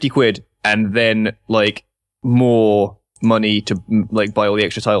Christ, that's 50 quid, and then, like, more money to, like, buy all the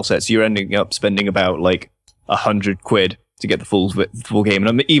extra tile sets. You're ending up spending about, like, 100 quid to get the full game.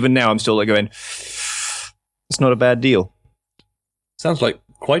 And even now, I'm still, like, going, it's not a bad deal. Sounds like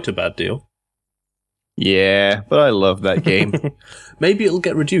quite a bad deal. Yeah, but I love that game. Maybe it'll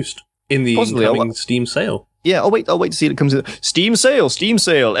get reduced in the incoming Steam sale. Yeah, I'll wait to see it comes in. Steam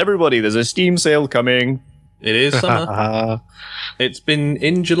sale. Everybody, there's a Steam sale coming. It is summer. It's been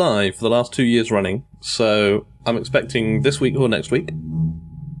in July for the last 2 years running, so I'm expecting this week or next week.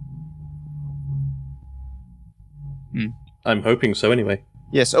 I'm hoping so anyway.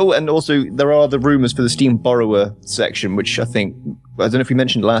 Yes. Oh, and also there are the rumors for the Steam Borrower section, which I don't know if we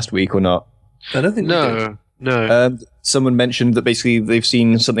mentioned last week or not. I don't think No. Someone mentioned that basically they've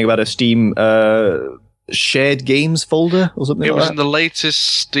seen something about a Steam shared games folder or something like that. It was in the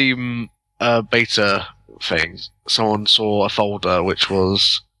latest Steam beta thing. Someone saw a folder which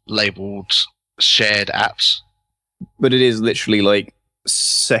was labelled shared apps. But it is literally like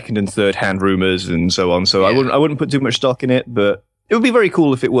second and third hand rumors and so on. So yeah. I wouldn't put too much stock in it, but it would be very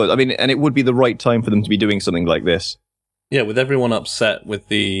cool if it was. I mean, and it would be the right time for them to be doing something like this. Yeah, with everyone upset with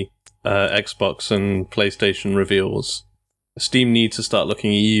the Xbox and PlayStation reveals, Steam needs to start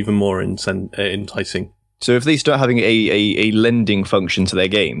looking even more enticing. So if they start having a lending function to their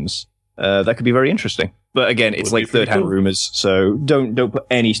games, that could be very interesting. But again, it's like third-hand rumors, so don't put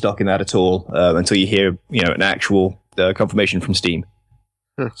any stock in that at all until you hear an actual confirmation from Steam.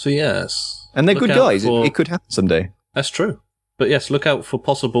 So yes, and they're good guys. It could happen someday. That's true. But yes, look out for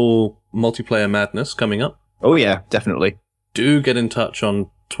possible multiplayer madness coming up. Oh yeah, definitely. Do get in touch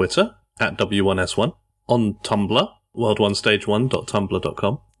on Twitter at W1S1, on Tumblr,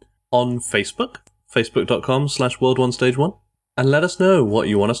 world1stage1.tumblr.com, on Facebook, facebook.com/world1stage1, and let us know what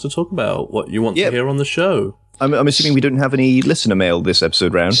you want us to talk about, what you want to hear on the show. I'm assuming we don't have any listener mail this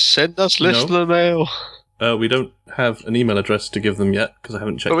episode round. Send us listener mail. We don't have an email address to give them yet, because I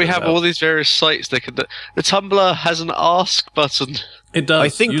haven't checked. But we have all these various sites they can. The Tumblr has an ask button. It does. I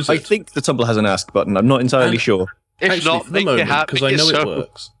think the Tumblr has an ask button. I'm not entirely sure. If not, for the moment, because I know it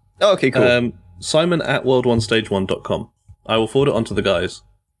works. Oh, okay, cool. Simon at world1stage1.com. I will forward it on to the guys.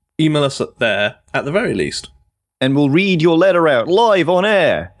 Email us there, at the very least. And we'll read your letter out live on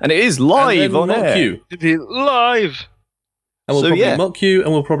air. And it is live on air. It is live. And we'll probably mock you,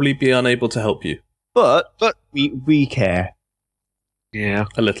 and we'll probably be unable to help you. But we care. Yeah.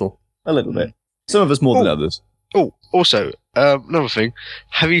 A little. A little bit. Some of us more than others. Oh, also, another thing.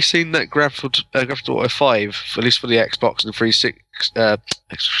 Have you seen that Grand Theft Auto 5, at least for the Xbox and the 360, for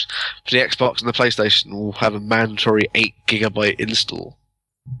the Xbox and the PlayStation, will have a mandatory 8GB install?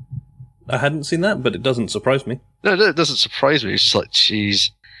 I hadn't seen that, but it doesn't surprise me. No, it doesn't surprise me. It's just like, jeez.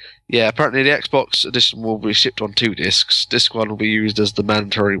 Yeah, apparently the Xbox edition will be shipped on 2 discs. Disc 1 will be used as the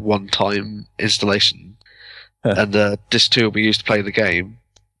mandatory one-time installation. And Disc 2 will be used to play the game.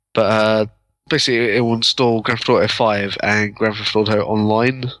 But basically, it will install Grand Theft Auto 5 and Grand Theft Auto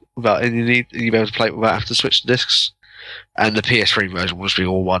Online without any need. You'll be able to play it without having to switch the discs. And the PS3 version will just be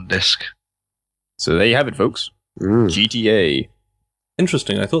all one disc. So there you have it, folks. GTA.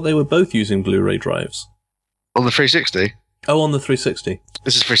 Interesting. I thought they were both using Blu-ray drives. On the 360? Oh, on the 360.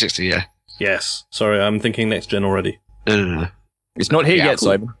 This is 360, yeah. Yes. Sorry, I'm thinking next gen already. No. It's not here Yeah, yet, cool.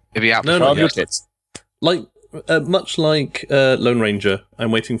 Simon. It'd be out. No, before not Calm your yet. tits. Like, much like Lone Ranger,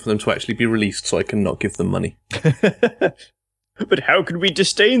 I'm waiting for them to actually be released so I can not give them money. But how can we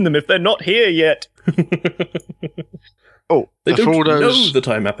disdain them if they're not here yet? Oh, They for don't all those, know that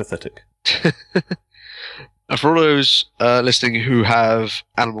I'm apathetic. for all those listening who have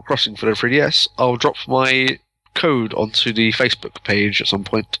Animal Crossing for their 3DS, I'll drop my code onto the Facebook page at some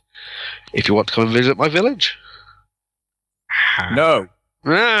point if you want to come and visit my village. No.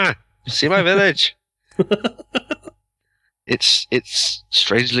 See my village. It's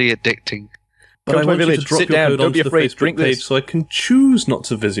strangely addicting. But Come I to my want you to village, drop sit your down, code don't onto be the afraid, Facebook drink page this. so I can choose not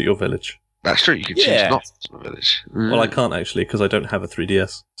to visit your village. That's true. You can choose Yeah. not to my village. Well, I can't actually because I don't have a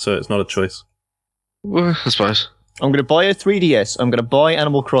 3DS, so it's not a choice. I suppose. I'm going to buy a 3DS. I'm going to buy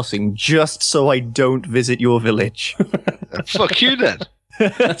Animal Crossing just so I don't visit your village. Fuck you then.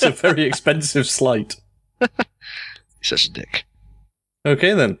 That's a very expensive slight. You're such a dick.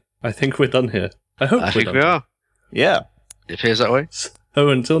 Okay then, I think we're done here. I hope I we're think done. we are. Yeah. It appears that way. So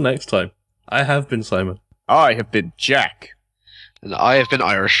until next time, I have been Simon. I have been Jack. And I have been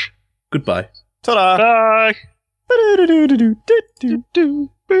Irish. Goodbye. Ta-da! Bye.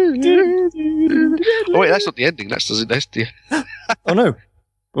 Oh wait, that's not the ending. That's the. Oh no.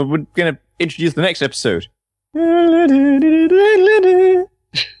 Well, we're going to introduce the next episode.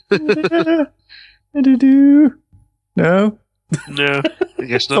 No? No, I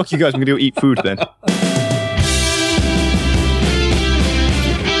guess not. Fuck you guys, I'm going to go eat food then.